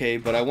out okay,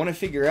 but I want to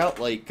figure out,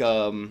 like,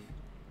 I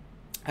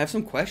have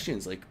some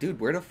questions. Like, dude,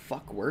 where the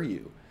fuck were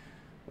you?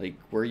 Like,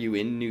 were you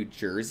in New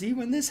Jersey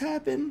when this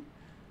happened?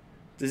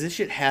 Does this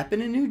shit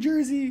happen in New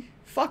Jersey?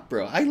 Fuck,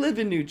 bro. I live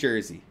in New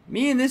Jersey.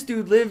 Me and this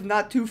dude live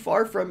not too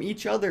far from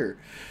each other.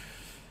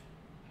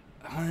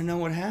 I want to know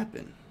what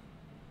happened.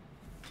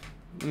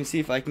 Let me see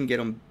if I can get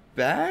him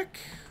back.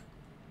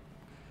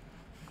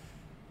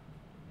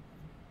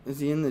 Is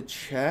he in the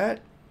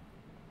chat?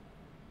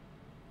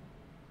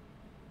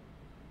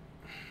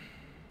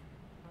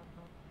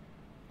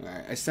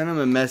 Alright, I sent him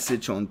a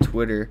message on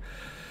Twitter.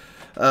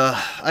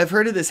 I've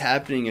heard of this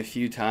happening a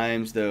few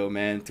times, though,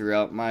 man,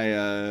 throughout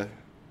my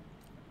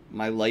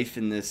my life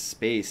in this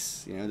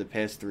space, you know, the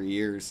past 3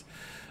 years.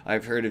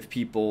 I've heard of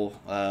people,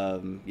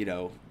 you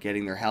know,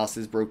 getting their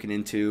houses broken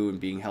into and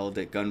being held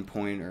at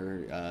gunpoint,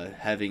 or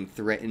having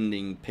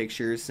threatening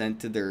pictures sent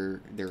to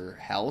their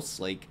house,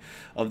 like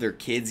of their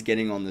kids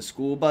getting on the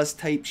school bus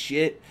type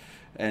shit.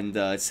 And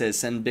it says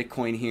send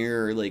Bitcoin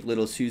here, or like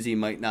little Susie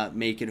might not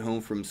make it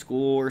home from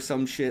school or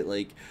some shit.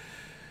 Like,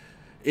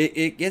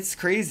 it gets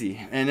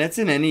crazy, and that's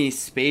in any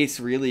space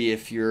really.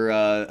 If you're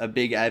a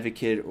big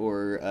advocate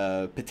or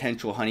a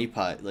potential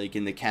honeypot, like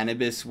in the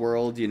cannabis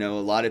world, you know,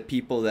 a lot of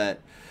people that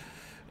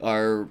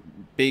are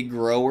big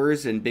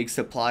growers and big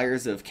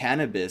suppliers of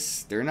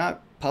cannabis, they're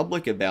not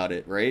public about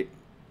it, right?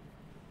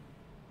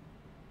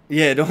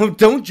 Yeah,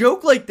 don't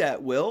joke like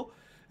that, Will.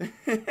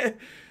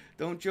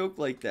 Don't joke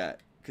like that,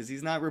 because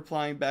he's not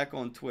replying back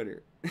on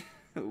Twitter.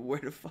 Where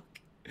the fuck?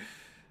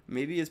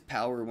 Maybe his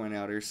power went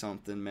out or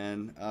something,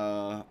 man.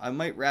 I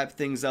might wrap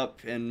things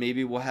up, and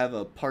maybe we'll have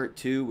a part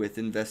 2 with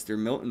Investor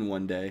Milton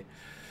one day.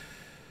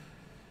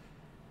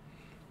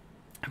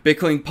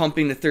 Bitcoin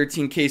pumping to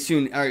 13K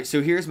soon. All right,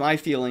 so here's my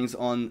feelings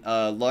on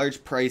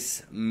large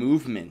price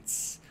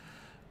movements.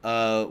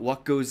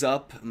 What goes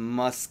up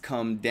must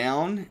come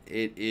down.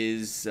 It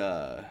is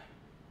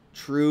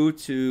true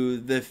to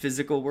the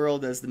physical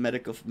world as the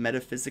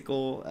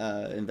metaphysical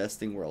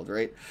investing world,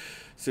 right?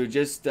 So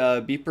just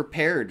be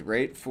prepared,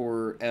 right,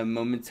 for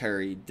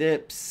momentary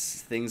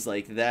dips, things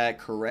like that,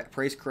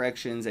 price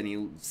corrections,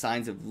 any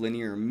signs of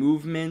linear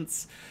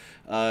movements.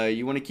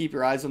 You want to keep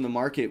your eyes on the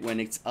market when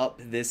it's up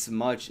this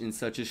much in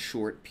such a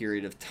short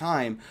period of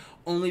time,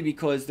 only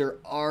because there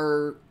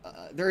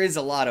is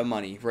a lot of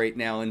money right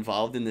now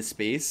involved in the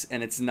space,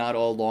 and it's not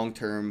all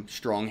long-term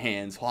strong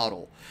hands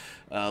hodl.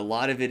 A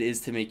lot of it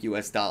is to make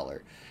US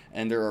dollar,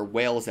 and there are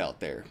whales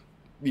out there.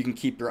 You can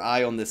keep your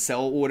eye on the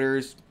sell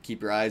orders,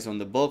 keep your eyes on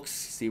the books,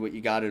 see what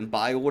you got in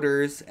buy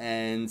orders,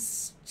 and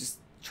just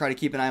try to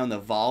keep an eye on the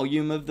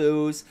volume of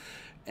those,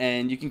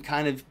 and you can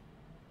kind of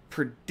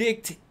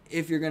predict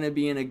if you're going to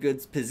be in a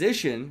good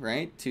position,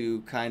 right,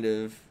 to kind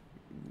of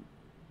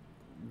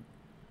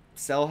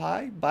sell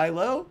high, buy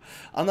low.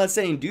 I'm not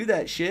saying do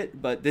that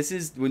shit, but this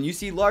is, when you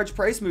see large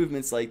price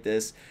movements like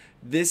this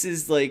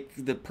is like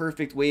the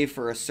perfect wave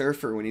for a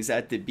surfer when he's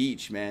at the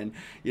beach, man.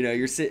 You know,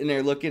 you're sitting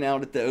there looking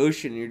out at the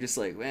ocean and you're just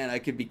like, man, I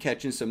could be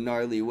catching some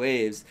gnarly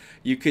waves.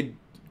 You could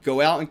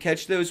go out and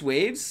catch those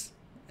waves,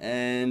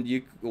 and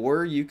you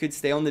could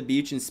stay on the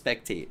beach and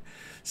spectate.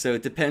 So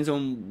it depends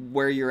on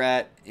where you're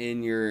at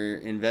in your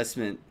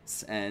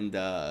investments and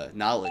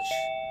knowledge.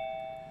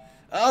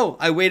 Oh,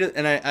 I waited,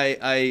 and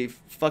I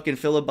fucking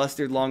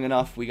filibustered long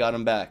enough. We got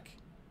him back.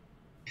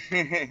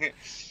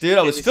 Dude,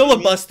 I was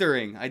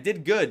filibustering. I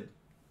did good.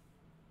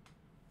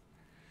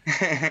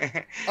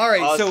 All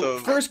right, awesome. So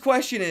first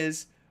question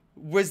is,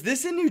 was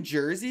this in New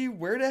Jersey?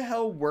 Where the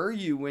hell were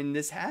you when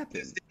this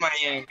happened?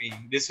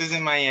 This was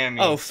in Miami.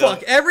 Oh,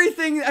 fuck.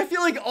 Everything. I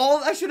feel like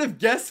I should have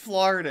guessed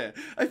Florida.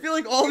 I feel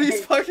like all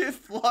these fucking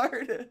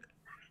Florida.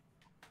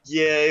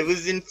 Yeah, it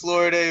was in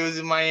Florida. It was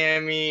in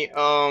Miami.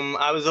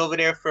 I was over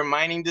there for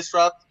Mining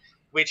Disrupt,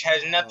 which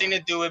has nothing to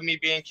do with me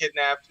being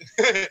kidnapped.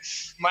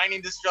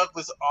 Mining Disrupt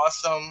was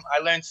awesome. I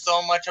learned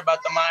so much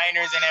about the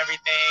miners and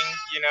everything,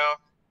 you know.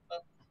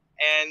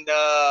 And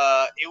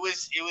it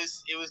was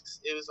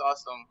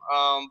awesome.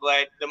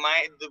 But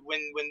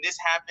when this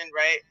happened,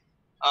 right?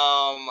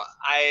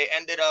 I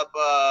ended up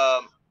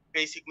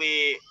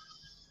basically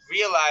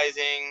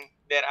realizing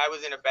that I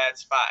was in a bad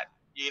spot.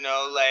 You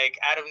know, like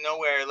out of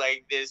nowhere,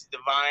 like this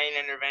divine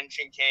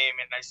intervention came,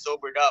 and I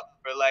sobered up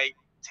for like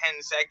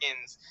 10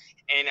 seconds,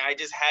 and I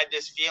just had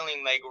this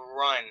feeling like,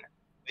 run.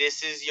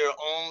 This is your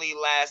only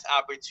last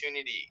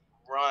opportunity.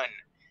 Run.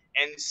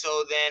 And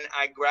so then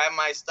I grabbed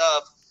my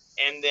stuff.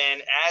 And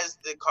then as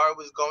the car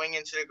was going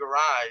into the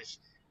garage,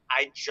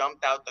 I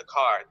jumped out the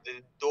car.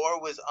 The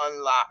door was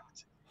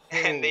unlocked,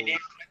 and they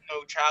didn't put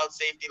no child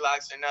safety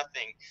locks or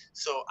nothing.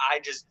 So I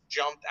just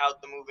jumped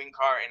out the moving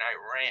car and I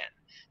ran.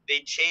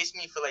 They chased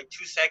me for like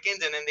 2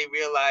 seconds, and then they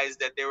realized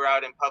that they were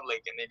out in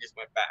public, and they just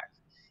went back.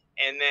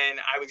 And then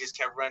I just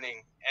kept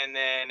running. And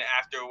then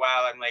after a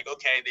while, I'm like,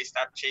 okay, they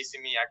stopped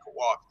chasing me. I could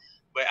walk.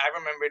 But I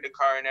remember the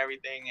car and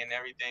everything.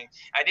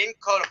 I didn't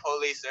call the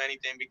police or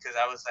anything because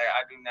I was like,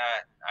 I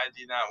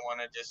did not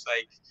want to just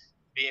like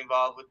be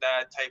involved with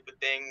that type of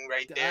thing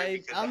right there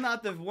because I'm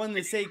not the one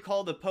to say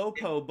call the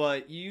popo,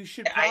 but you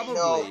should I know.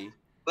 probably.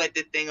 But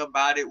the thing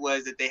about it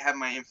was that they have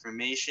my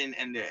information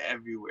and they're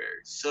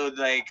everywhere. So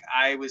like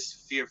I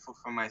was fearful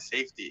for my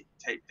safety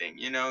type thing,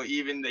 you know,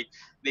 even like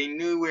they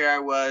knew where I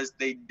was.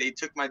 They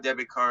took my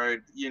debit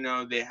card, you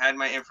know, they had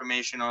my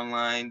information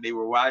online. They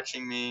were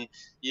watching me,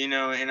 you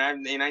know, and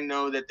I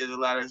know that there's a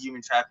lot of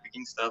human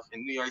trafficking stuff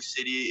in New York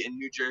City, in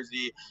New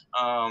Jersey,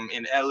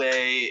 in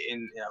LA,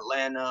 in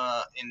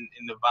Atlanta, in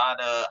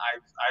Nevada.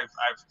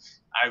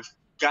 I've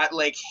got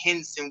like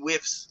hints and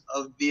whiffs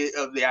of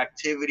the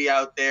activity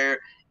out there,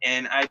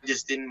 and I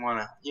just didn't want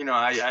to, you know,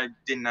 I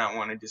did not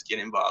want to just get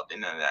involved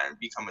in none of that and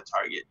become a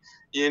target,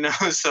 you know.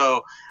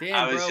 So Damn,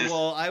 I was bro. just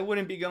Well, I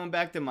wouldn't be going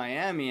back to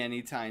Miami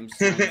anytime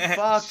soon.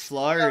 Fuck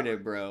Florida,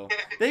 bro.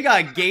 They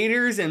got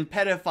gators and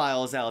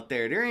pedophiles out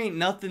there. There ain't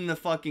nothing to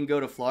fucking go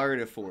to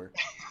Florida for.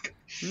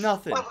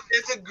 Nothing. well,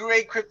 there's a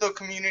great crypto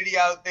community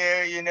out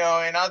there, you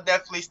know, and I'll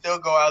definitely still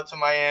go out to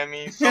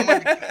Miami. So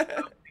much good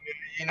stuff,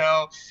 you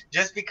know,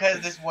 just because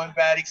this one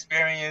bad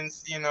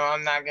experience, you know,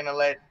 I'm not gonna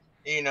let,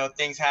 you know,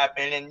 things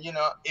happen. And you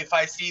know, if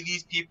I see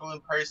these people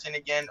in person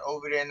again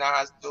over there in the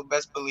hospital,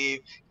 best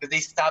believe, because they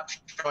stopped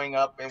showing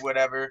up and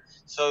whatever,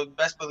 so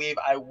best believe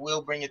I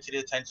will bring it to the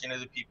attention of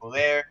the people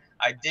there.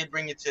 I did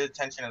bring it to the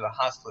attention of the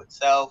hospital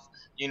itself.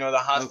 You know, the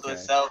hospital Okay.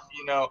 itself,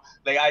 you know,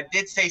 like I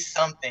did say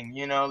something,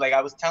 you know, like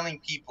I was telling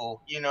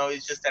people, you know,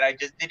 it's just that I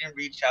just didn't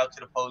reach out to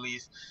the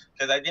police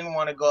because I didn't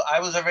want to go. I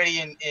was already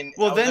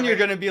Well, I was then you're already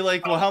gonna be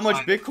like, well, how much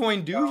on,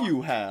 Bitcoin do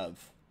you have?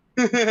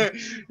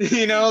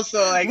 you know, so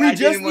like We I just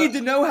didn't need want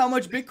to know how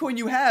much Bitcoin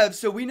you have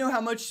so we know how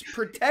much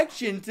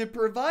protection to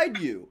provide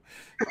you.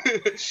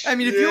 I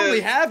mean, if you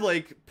only have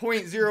like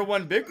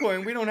 0.01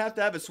 Bitcoin, we don't have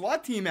to have a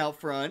SWAT team out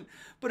front.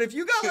 But if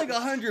you got like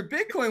 100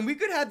 Bitcoin, we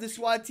could have the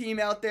SWAT team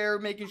out there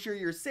making sure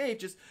you're safe.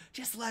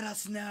 Just let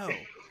us know.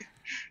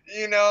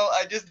 you know,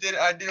 I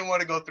didn't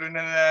want to go through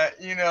none of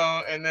that, you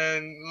know, and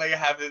then like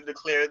have to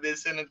declare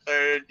this and a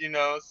third, you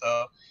know,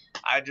 so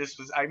I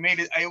made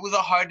it. It was a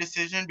hard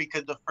decision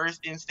because the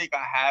first instinct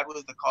I had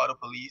was to call the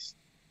police,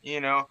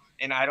 you know,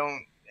 and I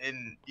don't,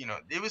 and you know,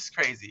 it was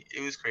crazy.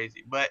 It was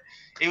crazy, but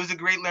it was a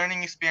great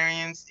learning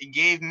experience. It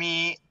gave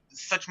me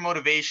such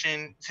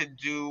motivation to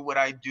do what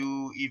I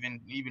do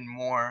even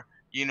more,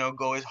 you know,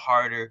 go as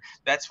harder.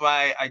 That's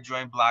why I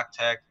joined Block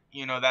Tech.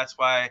 You know, that's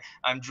why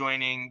I'm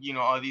joining, you know,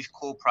 all these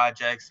cool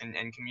projects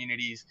and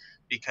communities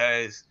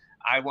because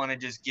I want to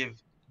just give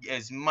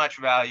as much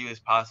value as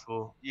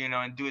possible, you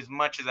know, and do as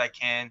much as I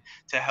can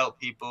to help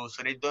people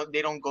so they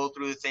don't go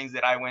through the things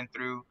that I went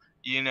through,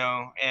 you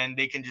know, and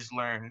they can just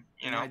learn,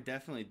 you Yeah, know. I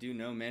definitely do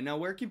know, man. Now,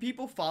 where can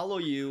people follow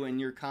you and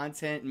your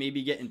content?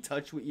 Maybe get in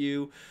touch with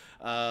you.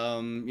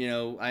 You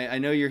know, I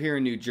know you're here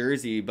in New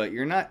Jersey, but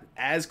you're not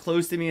as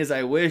close to me as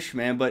I wish,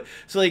 man. But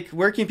so, like,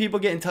 where can people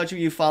get in touch with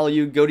you, follow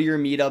you, go to your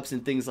meetups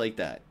and things like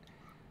that?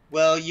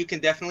 Well, you can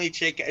definitely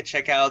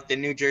check out the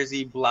New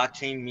Jersey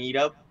Blockchain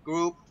Meetup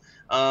group.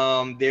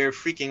 They're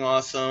freaking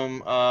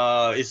awesome.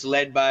 It's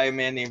led by a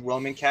man named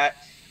Roman Cat.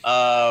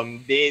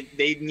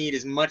 They need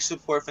as much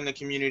support from the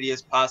community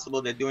as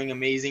possible. They're doing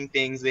amazing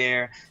things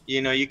there.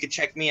 You know, you could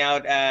check me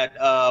out at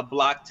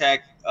BlockTech.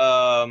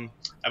 I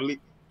believe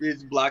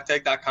it's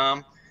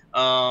blocktech.com.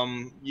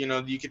 You know,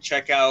 you could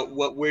check out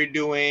what we're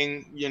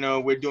doing. You know,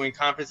 we're doing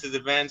conferences,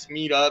 events,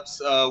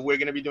 meetups. We're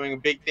going to be doing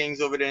big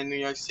things over there in New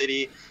York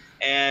City.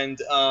 And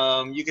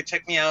you can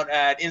check me out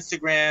at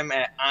Instagram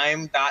at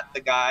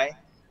I'm.theguy.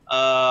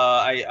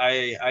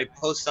 I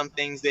post some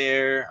things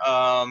there,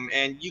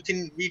 and you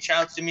can reach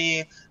out to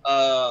me,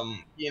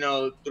 you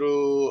know,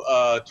 through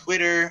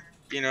Twitter.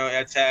 You know,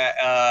 it's at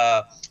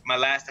my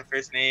last and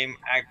first name,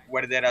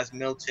 Guarderas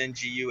Milton,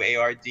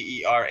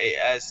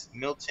 Guarderas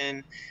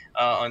Milton,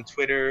 on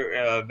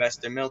Twitter,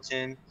 Vester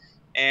Milton.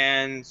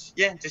 And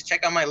yeah, just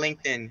check out my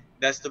LinkedIn.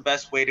 That's the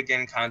best way to get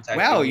in contact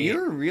Wow, with me.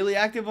 you're really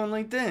active on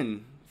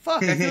LinkedIn.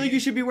 Fuck, I feel like you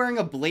should be wearing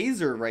a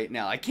blazer right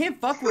now. I can't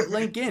fuck with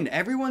LinkedIn.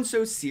 Everyone's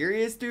so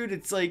serious, dude.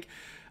 It's like,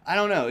 I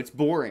don't know, it's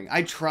boring.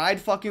 I tried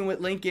fucking with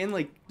LinkedIn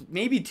like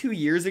maybe 2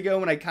 years ago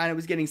when I kind of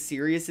was getting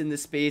serious in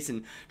this space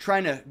and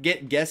trying to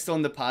get guests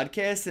on the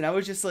podcast, and I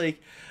was just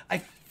like,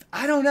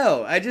 I don't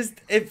know.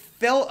 It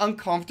felt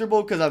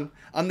uncomfortable because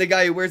I'm the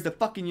guy who wears the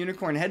fucking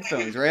unicorn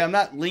headphones, right? I'm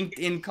not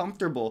LinkedIn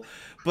comfortable.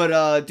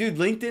 But dude,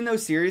 LinkedIn though,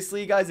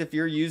 seriously, guys, if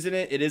you're using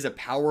it, it is a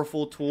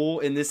powerful tool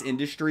in this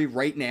industry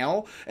right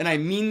now. And I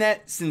mean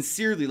that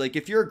sincerely. Like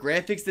if you're a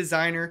graphics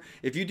designer,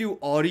 if you do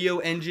audio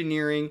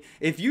engineering,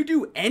 if you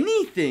do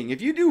anything,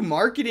 if you do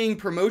marketing,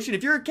 promotion,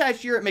 if you're a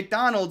cashier at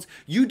McDonald's,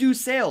 you do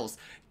sales.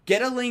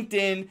 Get a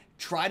LinkedIn,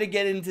 try to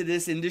get into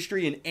this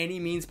industry in any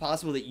means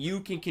possible that you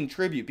can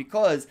contribute,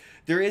 because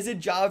there is a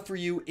job for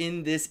you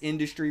in this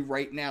industry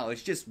right now.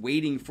 It's just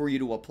waiting for you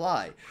to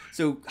apply.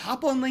 So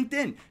hop on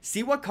LinkedIn,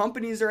 see what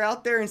companies are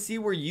out there, and see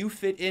where you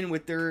fit in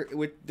with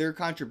their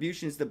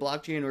contributions to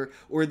blockchain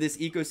or this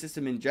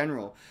ecosystem in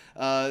general.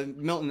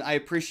 Milton, I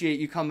appreciate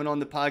you coming on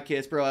the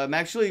podcast, bro. I'm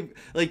actually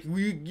like,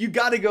 you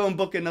got to go and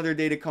book another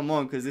day to come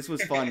on, because this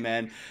was fun,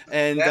 man.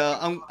 And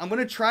I'm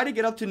gonna try to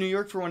get up to New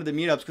York for one of the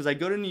meetups, because I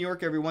go to New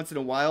York every once in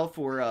a while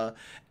for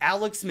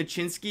Alex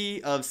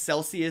Machinsky of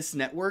Celsius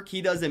Network.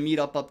 He does a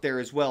meetup up there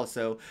as well,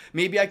 so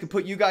maybe I could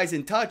put you guys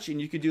in touch and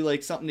you could do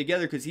like something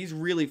together, because he's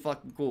really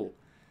fucking cool.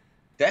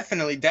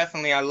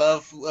 Definitely. I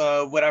love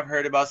what I've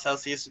heard about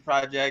Celsius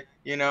Project,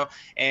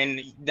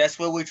 and that's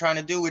what we're trying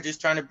to do. We're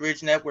just trying to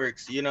bridge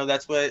networks.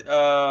 That's what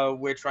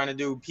we're trying to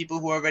do. People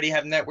who already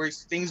have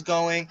networks, things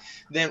going,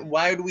 then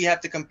why do we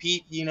have to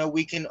compete?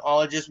 We can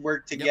all just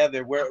work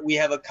together. Yep. We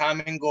have a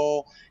common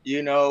goal,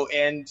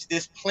 and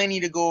there's plenty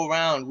to go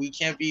around. We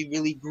can't be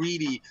really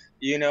greedy.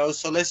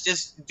 So let's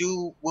just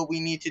do what we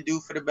need to do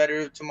for the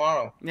better of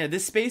tomorrow. Yeah,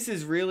 this space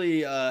is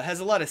really has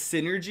a lot of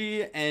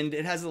synergy, and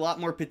it has a lot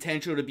more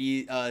potential to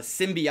be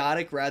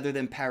symbiotic rather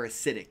than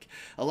parasitic.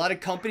 A lot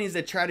of companies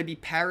that try to be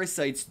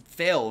parasites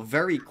fail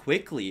very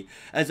quickly,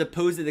 as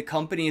opposed to the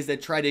companies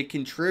that try to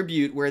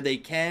contribute where they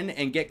can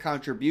and get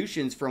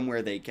contributions from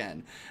where they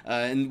can.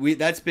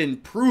 That's been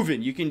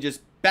proven. You can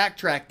just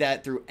backtrack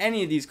that through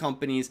any of these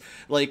companies,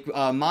 like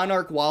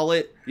Monarch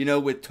Wallet,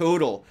 with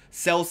Total,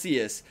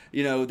 Celsius,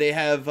 they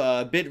have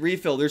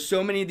Bitrefill. There's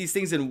so many of these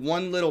things in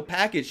one little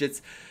package.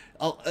 It's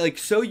like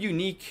so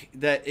unique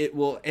that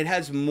it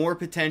has more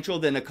potential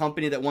than a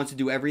company that wants to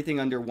do everything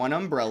under one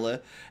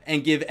umbrella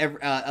and give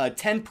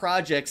 10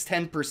 projects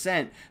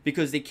 10%,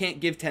 because they can't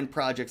give 10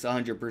 projects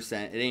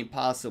 100%. It ain't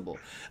possible.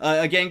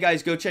 Again,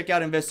 guys, go check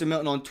out Investor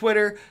Milton on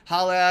Twitter.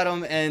 Holla at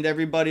him, and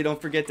everybody, don't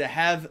forget to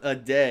have a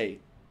day.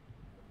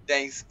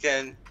 Thanks,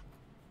 Ken.